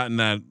he's gotten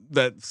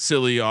that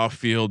silly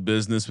off-field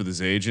business with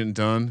his agent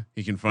done,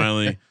 he can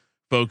finally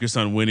focus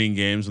on winning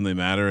games when they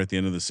matter at the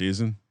end of the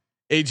season.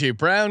 AJ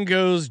Brown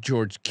goes,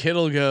 George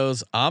Kittle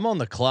goes. I'm on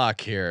the clock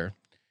here.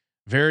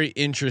 Very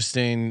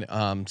interesting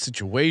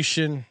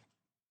situation.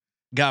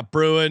 Got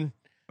brewing.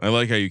 I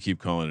like how you keep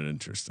calling it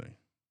interesting.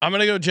 I'm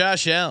gonna go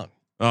Josh Allen.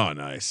 Oh,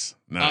 nice.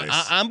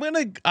 I'm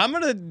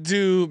gonna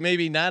do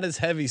maybe not as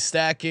heavy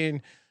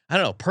stacking. I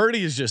don't know.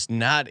 Purdy is just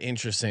not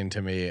interesting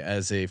to me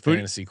as a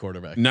fantasy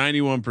quarterback.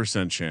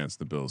 91% chance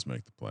the Bills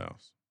make the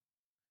playoffs.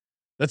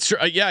 That's true.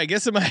 Yeah, I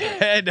guess in my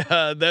head,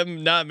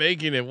 them not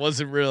making it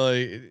wasn't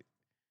really.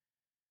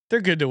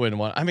 They're good to win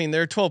one. I mean,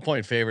 they're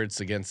 12-point favorites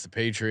against the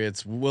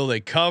Patriots. Will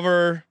they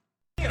cover?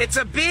 It's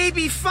a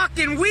baby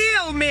fucking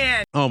wheel,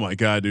 man. Oh my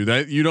God, dude!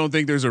 That you don't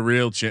think there's a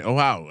real chance? Oh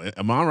wow,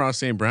 Amon-Ra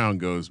St. Brown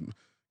got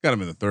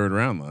him in the 3rd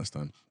round last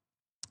time.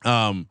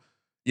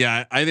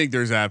 Yeah, I think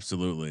there's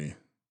absolutely.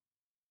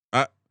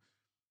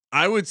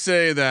 I would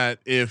say that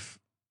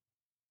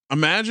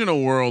imagine a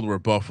world where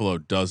Buffalo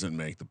doesn't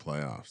make the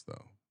playoffs,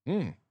 though.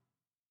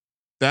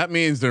 That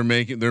means they're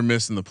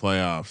missing the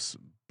playoffs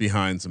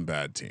behind some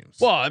bad teams.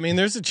 Well, I mean,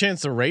 there's a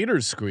chance the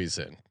Raiders squeeze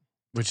in,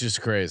 which is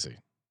crazy.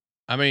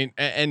 I mean,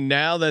 and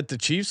now that the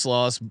Chiefs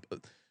lost,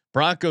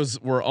 Broncos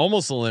were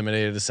almost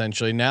eliminated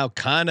essentially. Now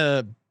kind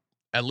of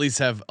at least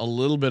have a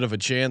little bit of a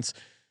chance.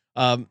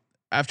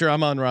 After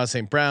Amon-Ra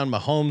St. Brown,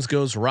 Mahomes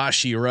goes,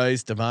 Rashee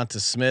Rice, Devonta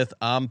Smith.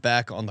 I'm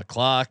back on the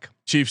clock.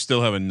 Chiefs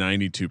still have a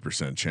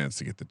 92% chance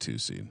to get the 2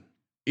 seed.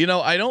 You know,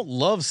 I don't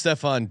love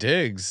Stephon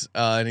Diggs,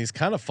 and he's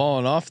kind of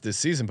fallen off this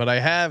season, but I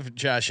have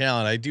Josh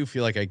Allen. I do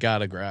feel like I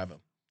gotta grab him.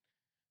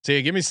 So yeah,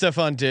 give me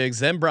Stephon Diggs,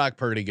 then Brock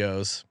Purdy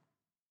goes.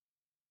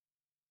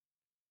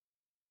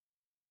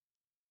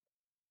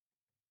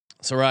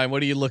 So Ryan,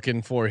 what are you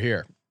looking for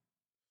here?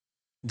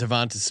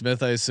 Devonta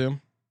Smith, I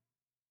assume.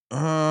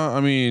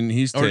 I mean,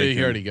 he's or did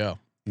he already go?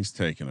 He's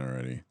taken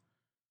already.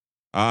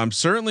 I'm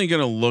certainly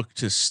going to look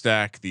to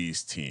stack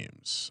these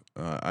teams.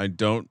 I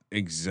don't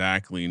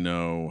exactly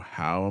know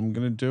how I'm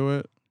going to do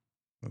it.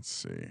 Let's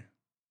see.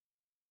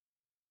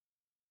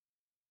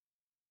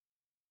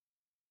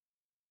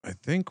 I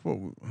think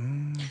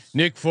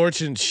Nick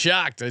Fortune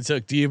shocked I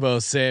took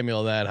Deebo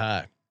Samuel that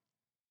high.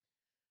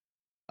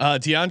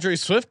 DeAndre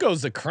Swift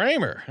goes to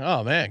Kramer.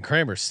 Oh man,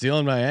 Kramer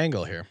stealing my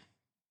angle here.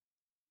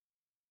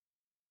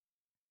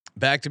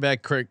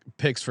 Back-to-back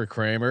picks for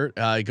Kramer.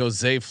 He goes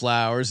Zay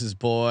Flowers, his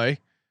boy.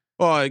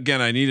 Well,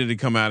 again, I needed to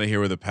come out of here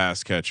with a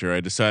pass catcher.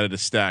 I decided to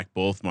stack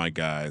both my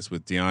guys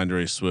with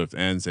DeAndre Swift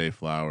and Zay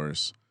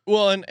Flowers.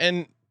 Well,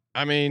 and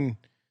I mean,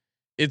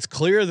 it's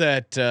clear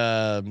that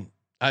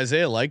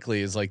Isaiah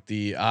Likely is like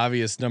the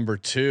obvious number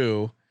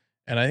 2,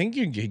 and I think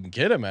you can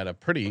get him at a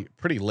pretty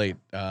late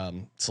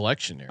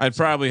selection here. I'd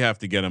probably have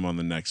to get him on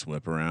the next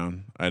whip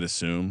around, I'd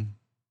assume.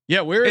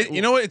 Yeah,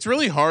 you know what? It's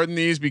really hard in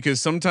these because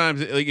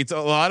sometimes like it's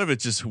a lot of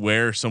it's just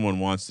where someone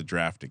wants to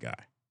draft a guy.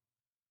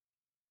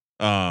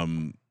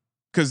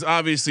 Because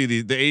obviously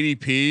the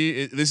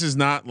ADP, this is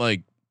not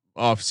like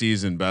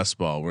off-season best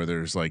ball where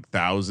there's like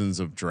thousands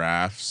of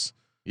drafts.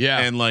 Yeah.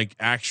 And like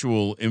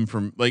actual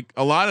like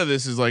a lot of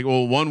this is like,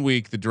 well, 1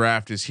 week the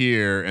draft is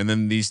here and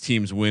then these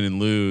teams win and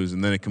lose.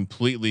 And then it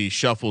completely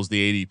shuffles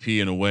the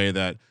ADP in a way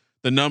that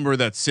the number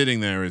that's sitting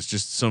there is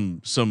just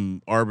some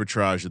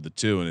arbitrage of the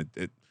two.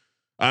 And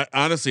I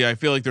honestly, I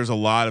feel like there's a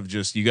lot of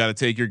just, you got to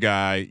take your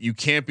guy. You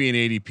can't be an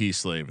ADP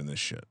slave in this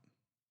shit.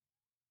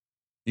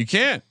 You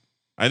can't.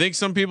 I think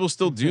some people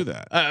still do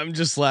that. I'm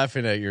just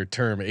laughing at your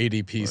term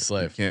ADP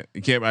slave.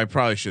 You can't. I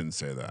probably shouldn't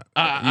say that.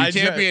 You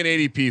can't be an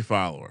ADP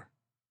follower.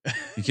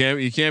 You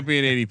can't be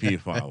an ADP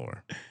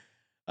follower.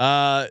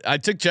 I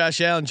took Josh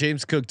Allen,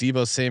 James Cook,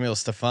 Deebo Samuel,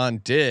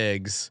 Stephon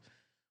Diggs.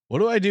 What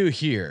do I do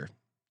here?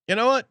 You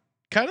know what?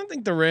 Kind of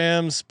think the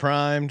Rams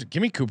primed.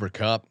 Give me Cooper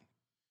Kupp.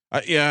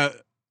 Yeah,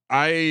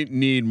 I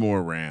need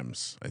more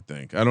Rams. I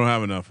think I don't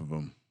have enough of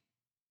them.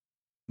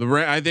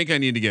 I think I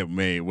need to get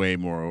way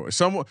more.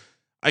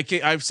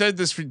 I've said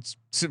this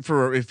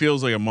for it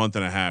feels like a month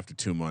and a half to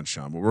 2 months,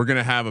 Sean. But we're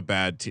gonna have a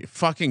bad team.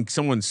 Fucking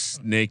someone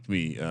snaked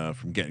me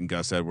from getting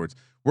Gus Edwards.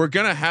 We're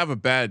gonna have a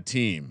bad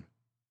team.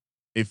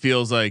 It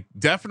feels like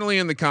definitely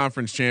in the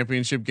conference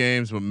championship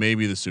games, but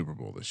maybe the Super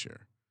Bowl this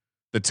year.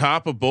 The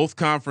top of both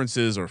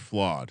conferences are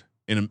flawed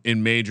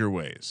in major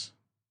ways.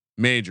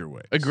 Major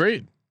ways.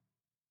 Agreed.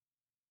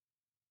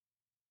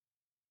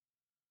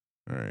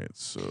 All right,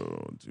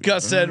 so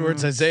Gus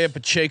Edwards, Isaiah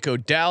Pacheco,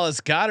 Dallas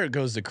Goedert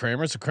goes to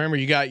Kramer. So Kramer,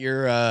 you got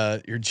your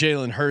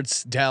Jalen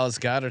Hurts, Dallas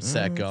Goedert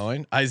set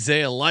going.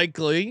 Isaiah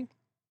Likely.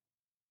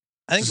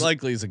 I think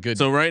Likely is a good.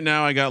 So right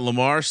now I got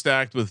Lamar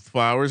stacked with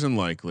Flowers and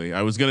Likely.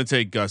 I was going to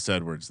take Gus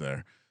Edwards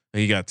there.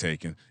 He got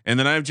taken, and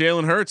then I have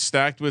Jalen Hurts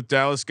stacked with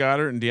Dallas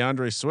Goedert and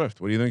DeAndre Swift.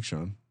 What do you think,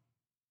 Sean?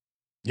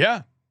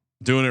 Yeah,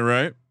 doing it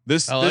right.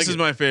 This is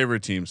my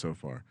favorite team so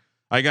far.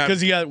 I got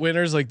because you got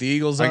winners like the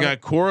Eagles. I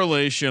got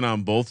correlation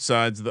on both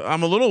sides.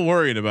 I'm a little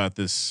worried about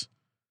this.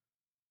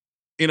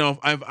 You know,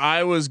 if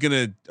I was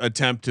gonna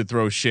attempt to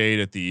throw shade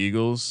at the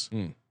Eagles,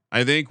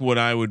 I think what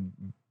I would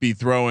be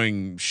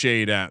throwing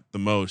shade at the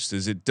most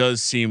is it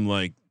does seem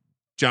like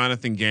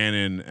Jonathan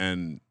Gannon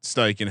and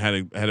Steichen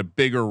had a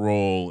bigger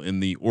role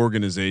in the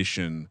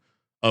organization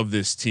of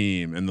this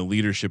team and the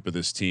leadership of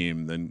this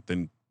team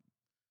than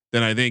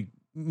I think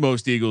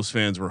most Eagles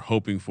fans were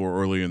hoping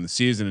for earlier in the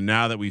season. And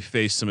now that we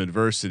faced some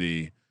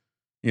adversity,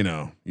 you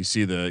know, you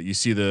see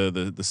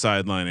the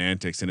sideline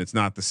antics, and it's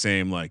not the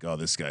same. Like, oh,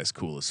 this guy's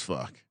cool as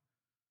fuck.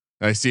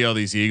 I see all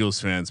these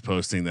Eagles fans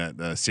posting that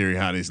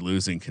Sirianni's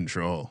losing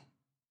control.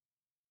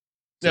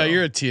 So, yeah,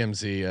 you're a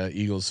TMZ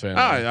Eagles fan.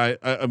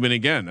 I mean,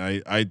 again,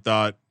 I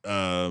thought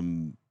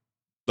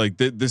like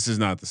this is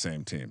not the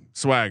same team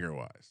swagger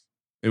wise.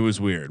 It was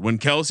weird when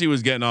Kelsey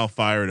was getting all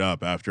fired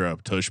up after a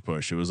tush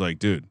push. It was like,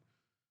 dude,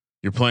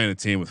 you're playing a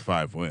team with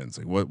 5 wins.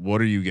 Like,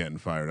 what are you getting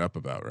fired up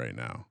about right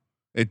now?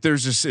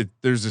 There's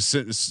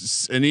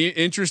an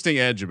interesting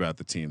edge about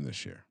the team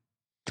this year.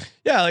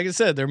 Yeah, like I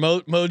said, their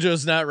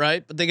mojo's not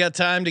right, but they got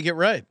time to get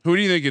right. Who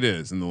do you think it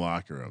is in the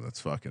locker room that's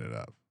fucking it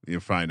up?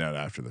 You'll find out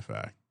after the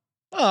fact.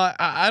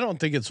 I don't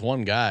think it's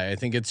one guy. I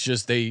think it's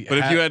just they. But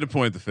if you had to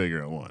point the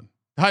finger at one,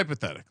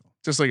 hypothetical,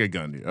 just like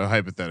a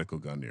hypothetical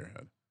gun to your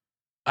head.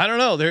 I don't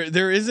know.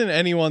 There isn't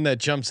anyone that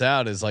jumps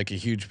out as like a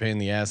huge pain in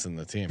the ass in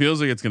the team.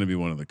 Feels like it's going to be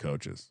one of the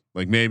coaches.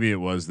 Like maybe it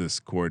was this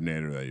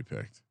coordinator that you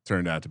picked.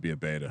 Turned out to be a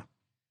beta.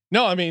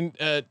 No, I mean,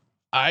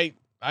 I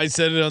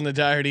said it on the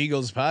Die Hard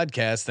Eagles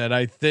podcast that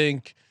I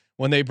think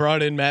when they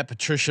brought in Matt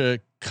Patricia,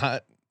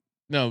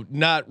 no,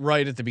 not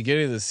right at the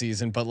beginning of the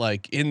season, but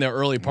like in the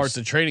early parts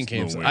of training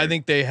camps, I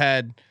think they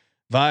had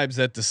vibes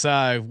that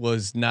Desai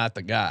was not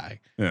the guy.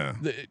 Yeah,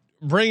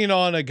 bringing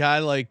on a guy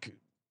like.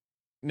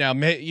 Now,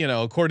 you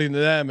know, according to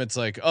them, it's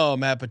like, oh,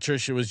 Matt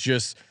Patricia was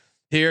just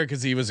here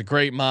because he was a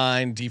great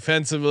mind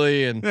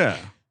defensively, and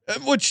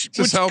which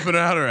helping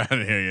out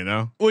around here, you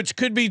know, which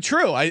could be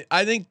true. I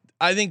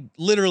think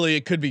literally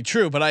it could be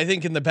true, but I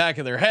think in the back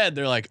of their head,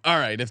 they're like, all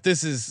right, if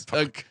this is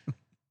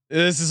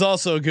this is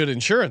also a good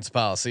insurance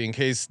policy in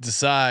case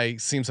Desai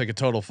seems like a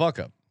total fuck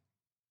up.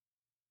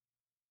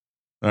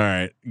 All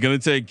right, gonna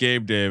take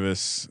Gabe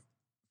Davis.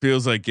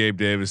 Feels like Gabe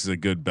Davis is a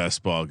good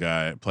best ball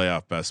guy,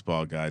 playoff best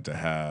ball guy to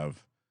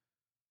have.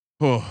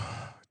 Oh,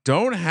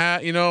 don't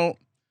have, you know,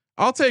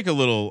 I'll take a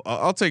little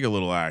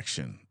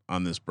action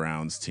on this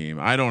Browns team.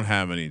 I don't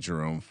have any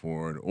Jerome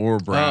Ford or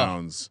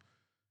Browns,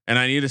 and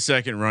I need a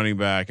second running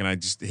back.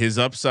 And his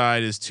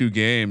upside is 2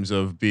 games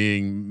of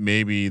being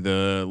maybe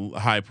the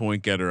high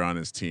point getter on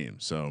his team.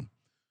 So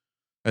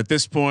at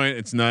this point,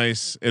 it's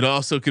nice. It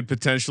also could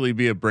potentially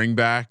be a bring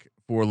back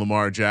for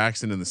Lamar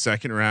Jackson in the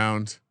second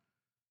round,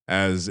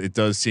 as it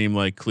does seem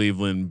like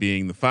Cleveland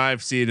being the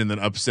 5 seed and then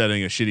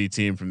upsetting a shitty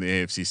team from the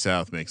AFC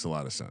South makes a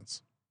lot of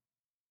sense.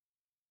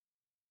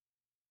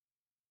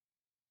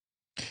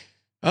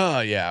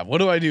 Oh yeah. What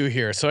do I do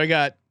here? So I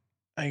got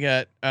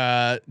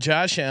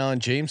Josh Allen,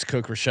 James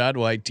Cook, Rachaad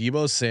White,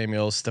 Deebo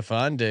Samuel,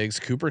 Stephon Diggs,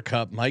 Cooper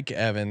Kupp, Mike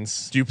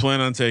Evans. Do you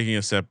plan on taking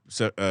a step?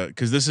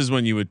 Cause this is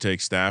when you would take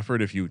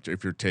Stafford if you're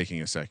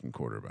taking a second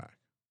quarterback.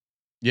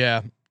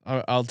 Yeah.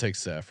 I'll take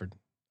Stafford.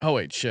 Oh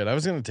wait, shit. I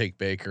was gonna take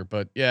Baker,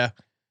 but yeah.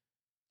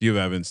 You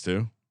have Evans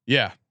too.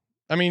 Yeah,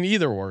 I mean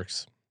either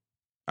works.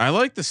 I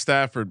like the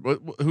Stafford.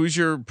 Who's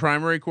your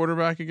primary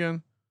quarterback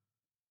again?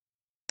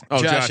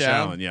 Oh, Josh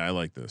Allen. Yeah, I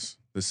like this.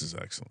 This is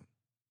excellent.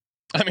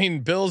 I mean,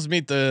 Bills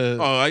meet the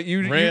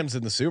Rams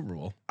in the Super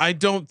Bowl. I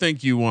don't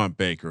think you want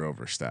Baker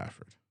over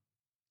Stafford.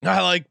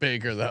 I like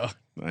Baker though.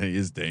 He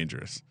is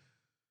dangerous.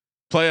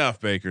 Playoff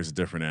Baker's a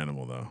different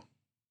animal though.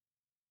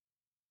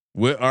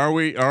 Are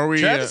we?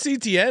 Travis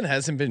Etienne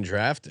hasn't been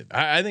drafted.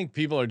 I think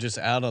people are just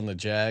out on the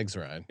Jags,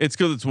 Ryan. It's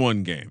because it's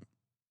one game.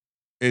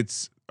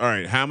 It's all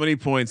right. How many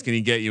points can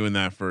he get you in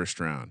that first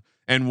round?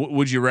 And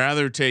would you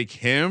rather take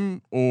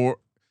him, or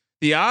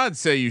the odds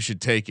say you should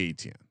take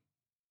Etienne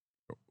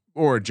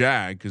or a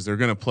Jag because they're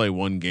going to play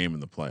one game in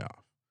the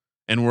playoff,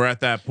 and we're at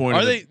that point.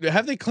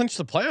 Have they clinched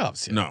the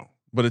playoffs yet? No,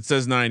 but it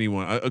says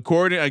 91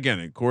 according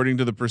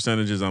to the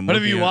percentages. But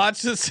have you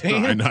watched the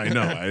scene? No, I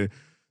know.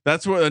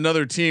 That's what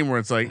another team where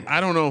it's like, I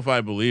don't know if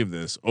I believe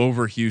this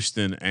over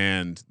Houston,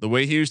 and the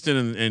way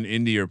Houston and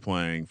Indy are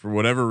playing for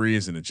whatever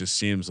reason, it just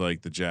seems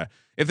like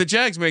if the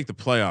Jags make the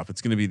playoff, it's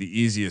going to be the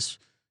easiest.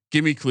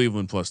 Give me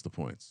Cleveland plus the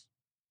points,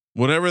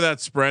 whatever that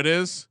spread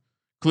is.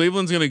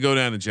 Cleveland's going to go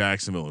down to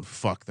Jacksonville and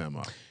fuck them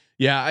up.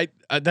 Yeah.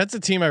 That's a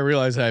team I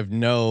realize I have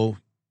no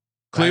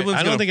Cleveland's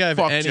I don't think I have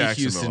any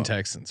Houston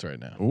Texans right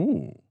now.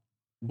 Ooh.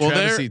 Well,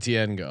 Travis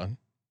Etienne gone.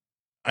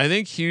 I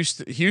think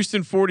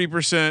Houston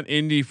 40%,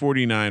 Indy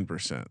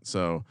 49%.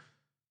 So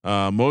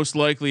most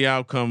likely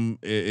outcome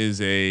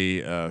is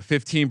a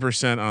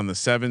 15% on the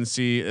 7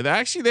 seed.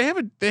 Actually,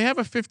 they have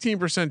a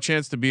 15%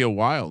 chance to be a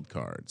wild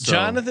card. So.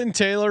 Jonathan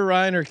Taylor,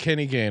 Ryan, or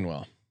Kenny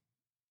Gainwell?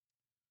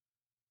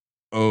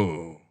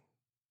 Oh,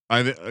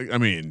 I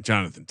mean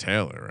Jonathan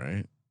Taylor,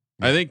 right?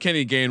 Yeah. I think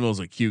Kenny Gainwell's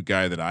a cute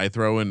guy that I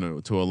throw into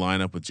a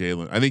lineup with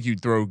Jalen. I think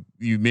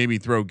you maybe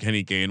throw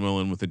Kenny Gainwell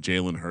in with a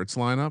Jalen Hurts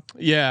lineup.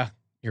 Yeah.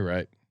 You're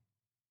right.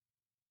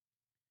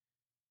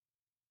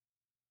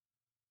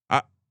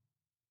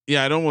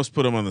 I'd almost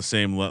put him on the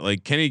same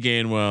like Kenny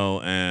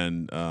Gainwell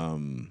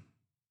and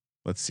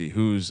let's see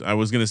I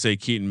was going to say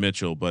Keaton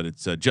Mitchell, but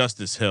it's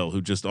Justice Hill, who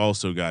just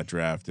also got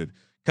drafted,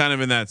 kind of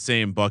in that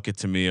same bucket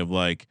to me of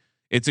like,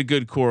 it's a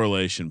good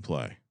correlation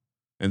play.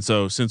 And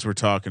so since we're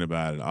talking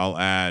about it, I'll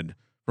add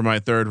for my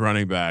third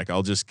running back,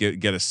 I'll just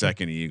get a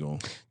second Eagle.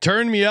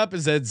 Turn me up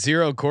is at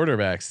 0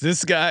 quarterbacks.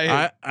 This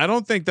guy, I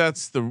don't think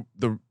that's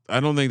I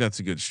don't think that's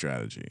a good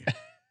strategy.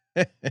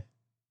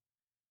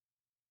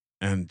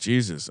 And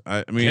Jesus,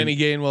 I mean, Kenny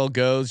Gainwell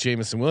goes,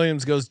 Jameson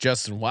Williams goes,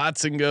 Justin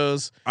Watson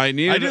goes. I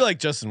do like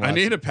Justin Watson. I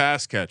need a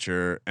pass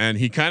catcher, and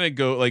he kind of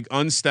go like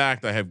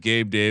unstacked. I have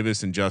Gabe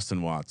Davis and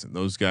Justin Watson.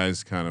 Those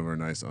guys kind of are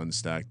nice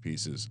unstacked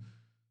pieces.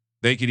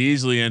 They could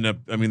easily end up.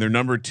 I mean, they're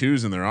number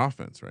 2s in their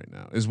offense right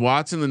now. Is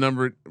Watson the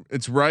number?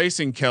 It's Rice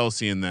and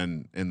Kelsey, and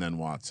then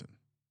Watson,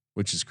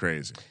 which is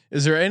crazy.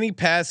 Is there any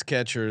pass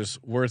catchers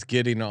worth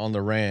getting on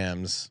the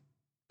Rams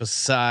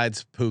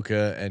besides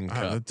Puka and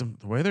Cup?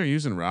 The way they're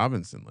using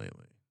Robinson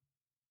lately?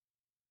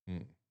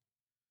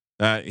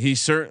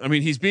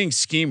 He's being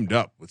schemed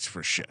up, which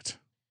for shit.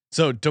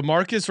 So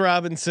Demarcus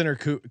Robinson or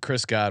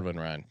Chris Godwin,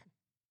 Ryan?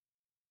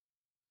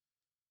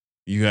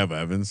 You have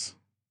Evans.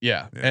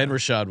 Yeah. And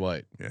Rashad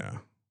White. Yeah.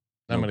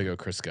 I'm going to go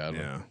Chris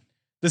Godwin. Yeah.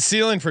 The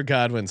ceiling for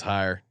Godwin's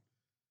higher.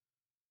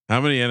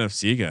 How many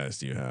NFC guys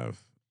do you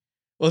have?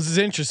 Well, this is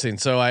interesting.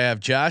 So I have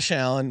Josh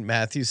Allen,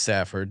 Matthew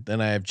Stafford. Then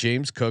I have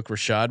James Cook,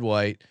 Rashad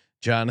White,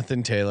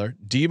 Jonathan Taylor,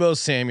 Deebo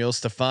Samuel,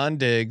 Stephon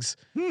Diggs,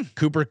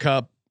 Cooper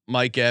Kupp,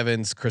 Mike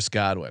Evans, Chris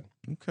Godwin.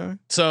 Okay.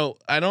 So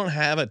I don't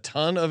have a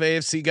ton of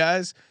AFC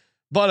guys,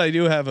 but I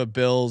do have a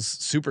Bills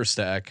super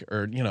stack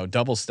or,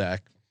 double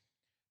stack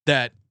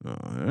that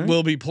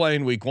will be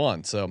playing week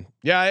 1. So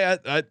yeah,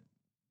 I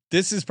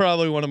this is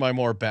probably one of my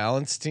more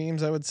balanced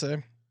teams, I would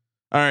say.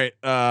 All right.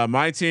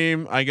 My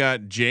team, I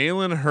got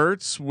Jalen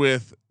Hurts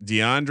with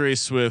DeAndre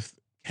Swift,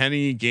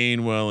 Kenny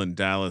Gainwell, and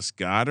Dallas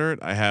Goedert.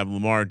 I have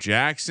Lamar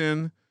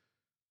Jackson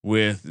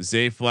with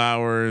Zay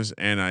Flowers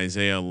and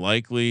Isaiah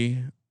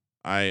Likely.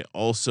 I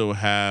also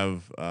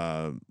have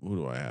who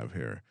do I have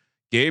here?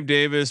 Gabe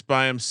Davis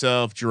by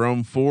himself,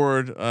 Jerome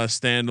Ford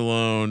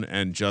standalone,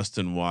 and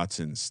Justin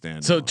Watson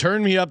standalone. So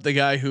turn me up the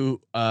guy who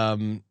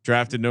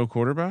drafted no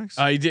quarterbacks.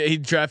 He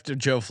drafted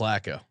Joe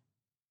Flacco.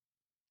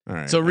 All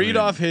right. So read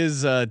off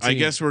his team. I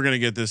guess we're gonna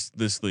get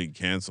this league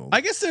canceled.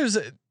 I guess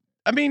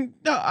I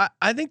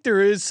think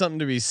there is something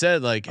to be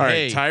said. Like, all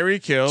hey, right,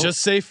 Tyreek Hill,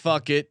 just say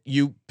fuck it.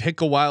 You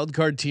pick a wild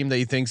card team that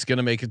you think's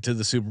gonna make it to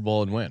the Super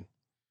Bowl and win.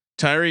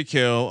 Tyreek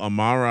Hill,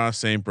 Amon-Ra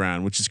St.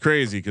 Brown, which is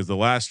crazy because the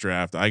last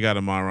draft I got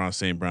Amon-Ra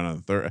St. Brown on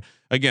the third.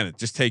 Again,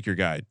 just take your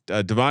guy,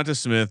 Devonta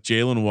Smith,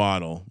 Jalen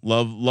Waddle.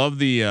 Love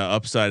the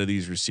upside of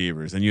these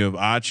receivers. And you have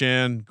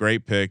Achan,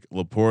 great pick.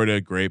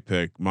 Laporta, great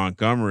pick.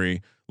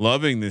 Montgomery,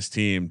 loving this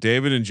team.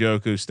 David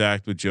Njoku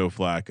stacked with Joe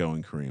Flacco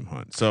and Kareem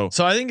Hunt. So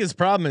I think his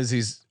problem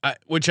is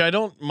which I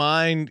don't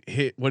mind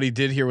what he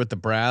did here with the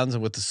Browns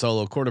and with the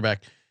solo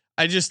quarterback.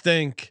 I just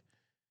think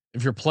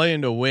if you're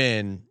playing to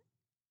win,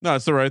 no,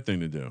 it's the right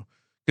thing to do.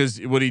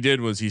 Because what he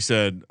did was he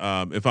said,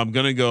 if I'm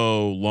going to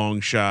go long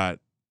shot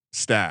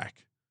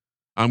stack.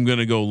 I'm going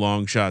to go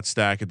long shot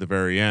stack at the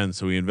very end.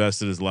 So he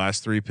invested his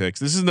last 3 picks.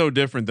 This is no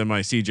different than my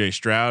CJ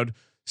Stroud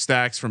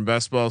stacks from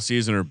best ball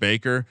season or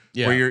Baker,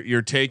 where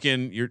you're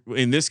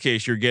in this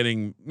case, you're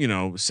getting,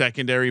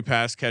 secondary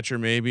pass catcher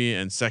maybe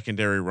and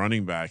secondary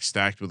running back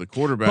stacked with a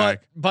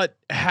quarterback. But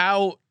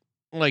how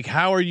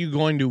are you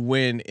going to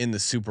win in the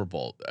Super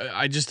Bowl?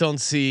 I just don't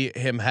see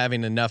him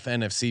having enough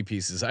NFC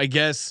pieces. I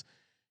guess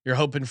you're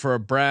hoping for a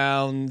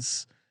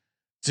Browns.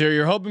 So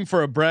you're hoping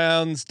for a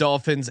Browns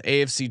Dolphins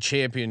AFC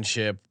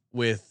championship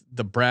with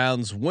the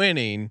Browns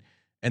winning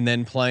and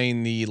then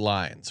playing the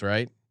Lions,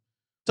 right?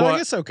 So I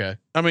guess okay.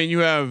 I mean, you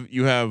have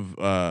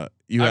I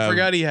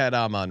forgot he had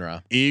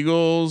Amon-Ra.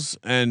 Eagles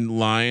and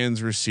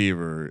Lions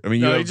receiver. I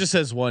mean, he just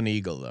has one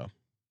Eagle though.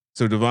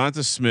 So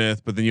Devonta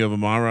Smith, but then you have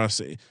Amon-Ra.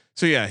 So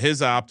yeah,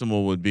 his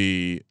optimal would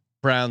be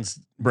Browns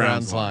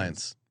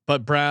Lions,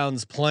 but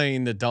Browns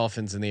playing the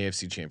Dolphins in the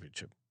AFC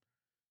championship.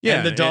 Yeah,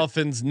 and the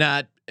Dolphins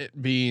not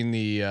being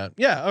the all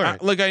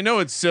right. Like I know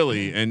it's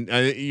silly, and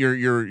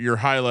you're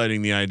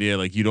highlighting the idea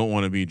like you don't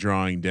want to be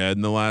drawing dead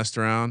in the last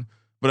round,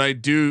 but I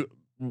do.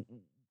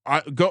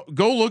 Go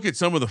look at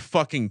some of the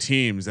fucking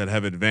teams that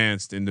have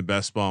advanced into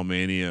Best Ball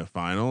Mania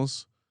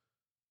finals,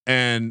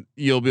 and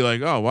you'll be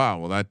like, oh wow,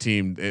 well that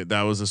team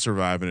that was a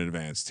survive and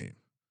advance team.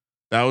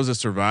 That was a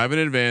survive and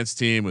advance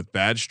team with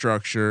bad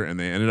structure, and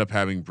they ended up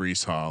having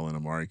Breece Hall and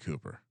Amari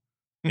Cooper,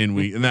 and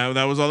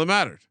that was all that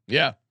mattered.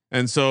 Yeah.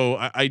 And so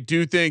I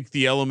do think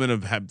the element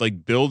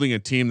of building a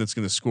team that's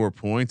going to score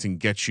points and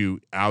get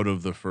you out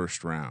of the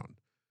first round.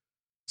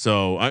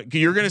 So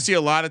you're going to see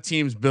a lot of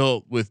teams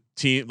built with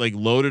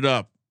loaded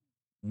up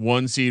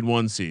 1 seed,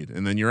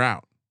 and then you're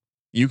out.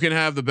 You can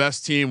have the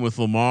best team with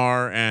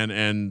Lamar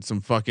and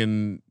some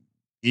fucking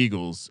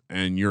Eagles,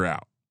 and you're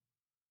out.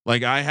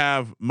 Like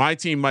my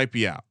team might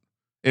be out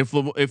if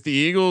the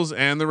Eagles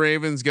and the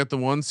Ravens get the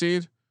 1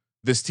 seed,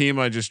 this team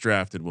I just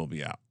drafted will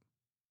be out.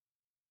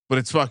 But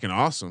it's fucking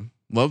awesome.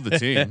 Love the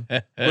team.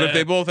 But if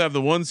they both have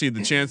the 1 seed,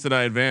 the chance that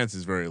I advance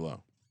is very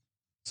low.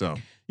 So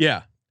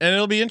yeah. And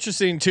it'll be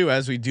interesting too,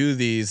 as we do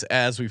these,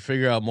 as we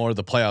figure out more of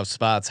the playoff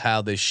spots,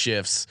 how this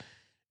shifts.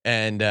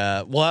 And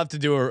we'll have to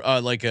do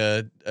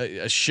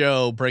a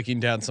show breaking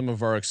down some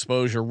of our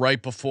exposure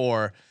right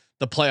before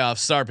the playoffs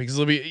start, because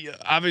it'll be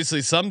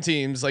obviously some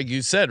teams, like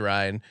you said,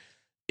 Ryan,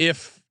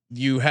 if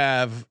you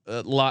have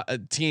a lot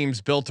of teams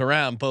built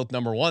around both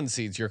number 1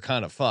 seeds, you're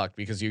kind of fucked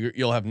because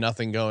you'll have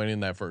nothing going in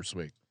that first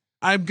week.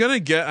 I'm going to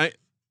get,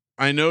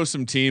 I know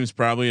some teams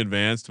probably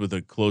advanced with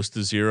a close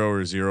to 0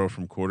 or 0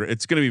 from quarter.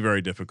 It's going to be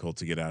very difficult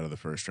to get out of the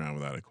first round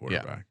without a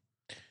quarterback.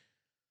 Yeah.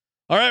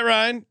 All right,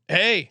 Ryan.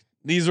 Hey,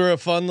 these were a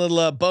fun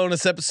little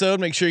bonus episode.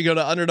 Make sure you go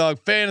to Underdog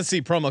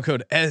Fantasy, promo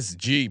code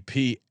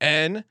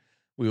SGPN.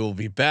 We will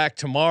be back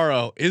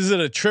tomorrow. Is it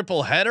a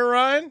triple header,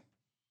 Ryan?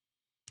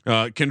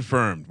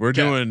 Confirmed. We're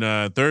doing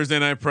Thursday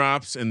night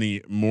props in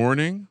the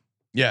morning.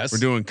 Yes. We're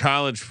doing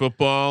college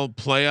football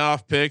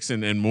playoff picks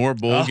and more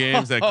bowl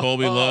games that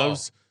Colby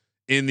loves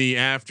in the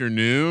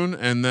afternoon.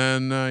 And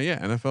then,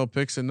 NFL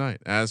picks at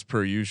night as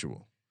per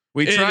usual.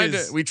 We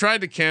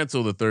tried to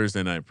cancel the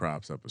Thursday night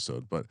props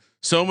episode, but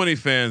so many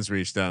fans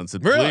reached out and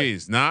said,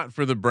 please, not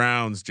for the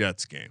Browns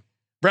Jets game.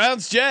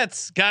 Browns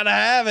Jets, gotta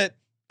have it.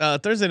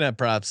 Thursday night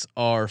props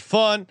are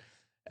fun.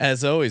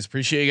 As always,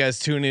 appreciate you guys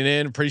tuning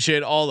in.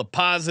 Appreciate all the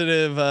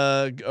positive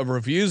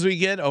reviews we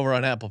get over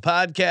on Apple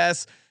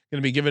Podcasts.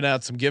 Going to be giving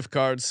out some gift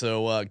cards,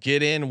 so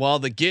get in while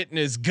the getting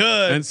is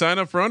good. And sign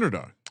up for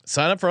Underdog.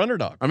 Sign up for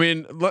Underdog. I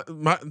mean,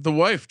 the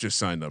wife just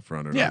signed up for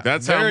Underdog. Yeah,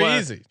 that's very how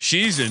easy.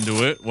 She's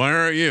into it. Why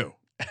aren't you?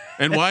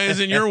 And why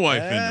isn't your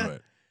wife into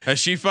it? Has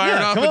she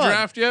fired off a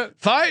draft yet?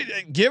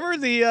 Give her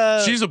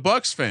the. She's a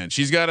Bucks fan.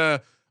 She's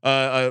got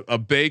a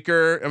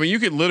Baker. I mean, you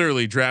could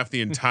literally draft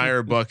the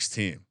entire Bucks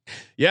team.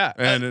 Yeah,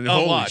 and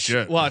holy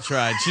shit, watch,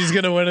 Ryan. She's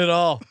gonna win it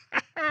all.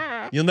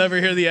 You'll never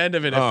hear the end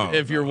of it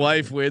if your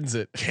wife wins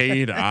it.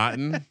 Cade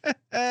Otton.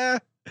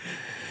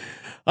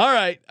 All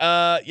right.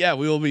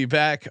 We will be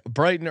back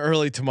bright and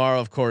early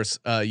tomorrow. Of course,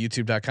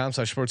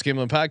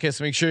 youtube.com/sportsgambling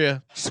podcast. Make sure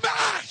you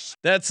smash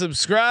that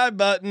subscribe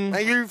button.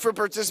 Thank you for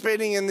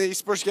participating in the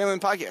Sports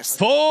Gambling Podcast.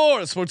 For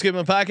the Sports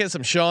Gambling Podcast,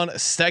 I'm Sean,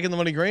 stacking the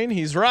money green.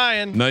 He's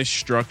Ryan. Nice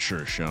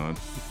structure, Sean.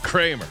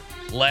 Kramer.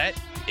 Let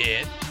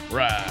it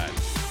ride.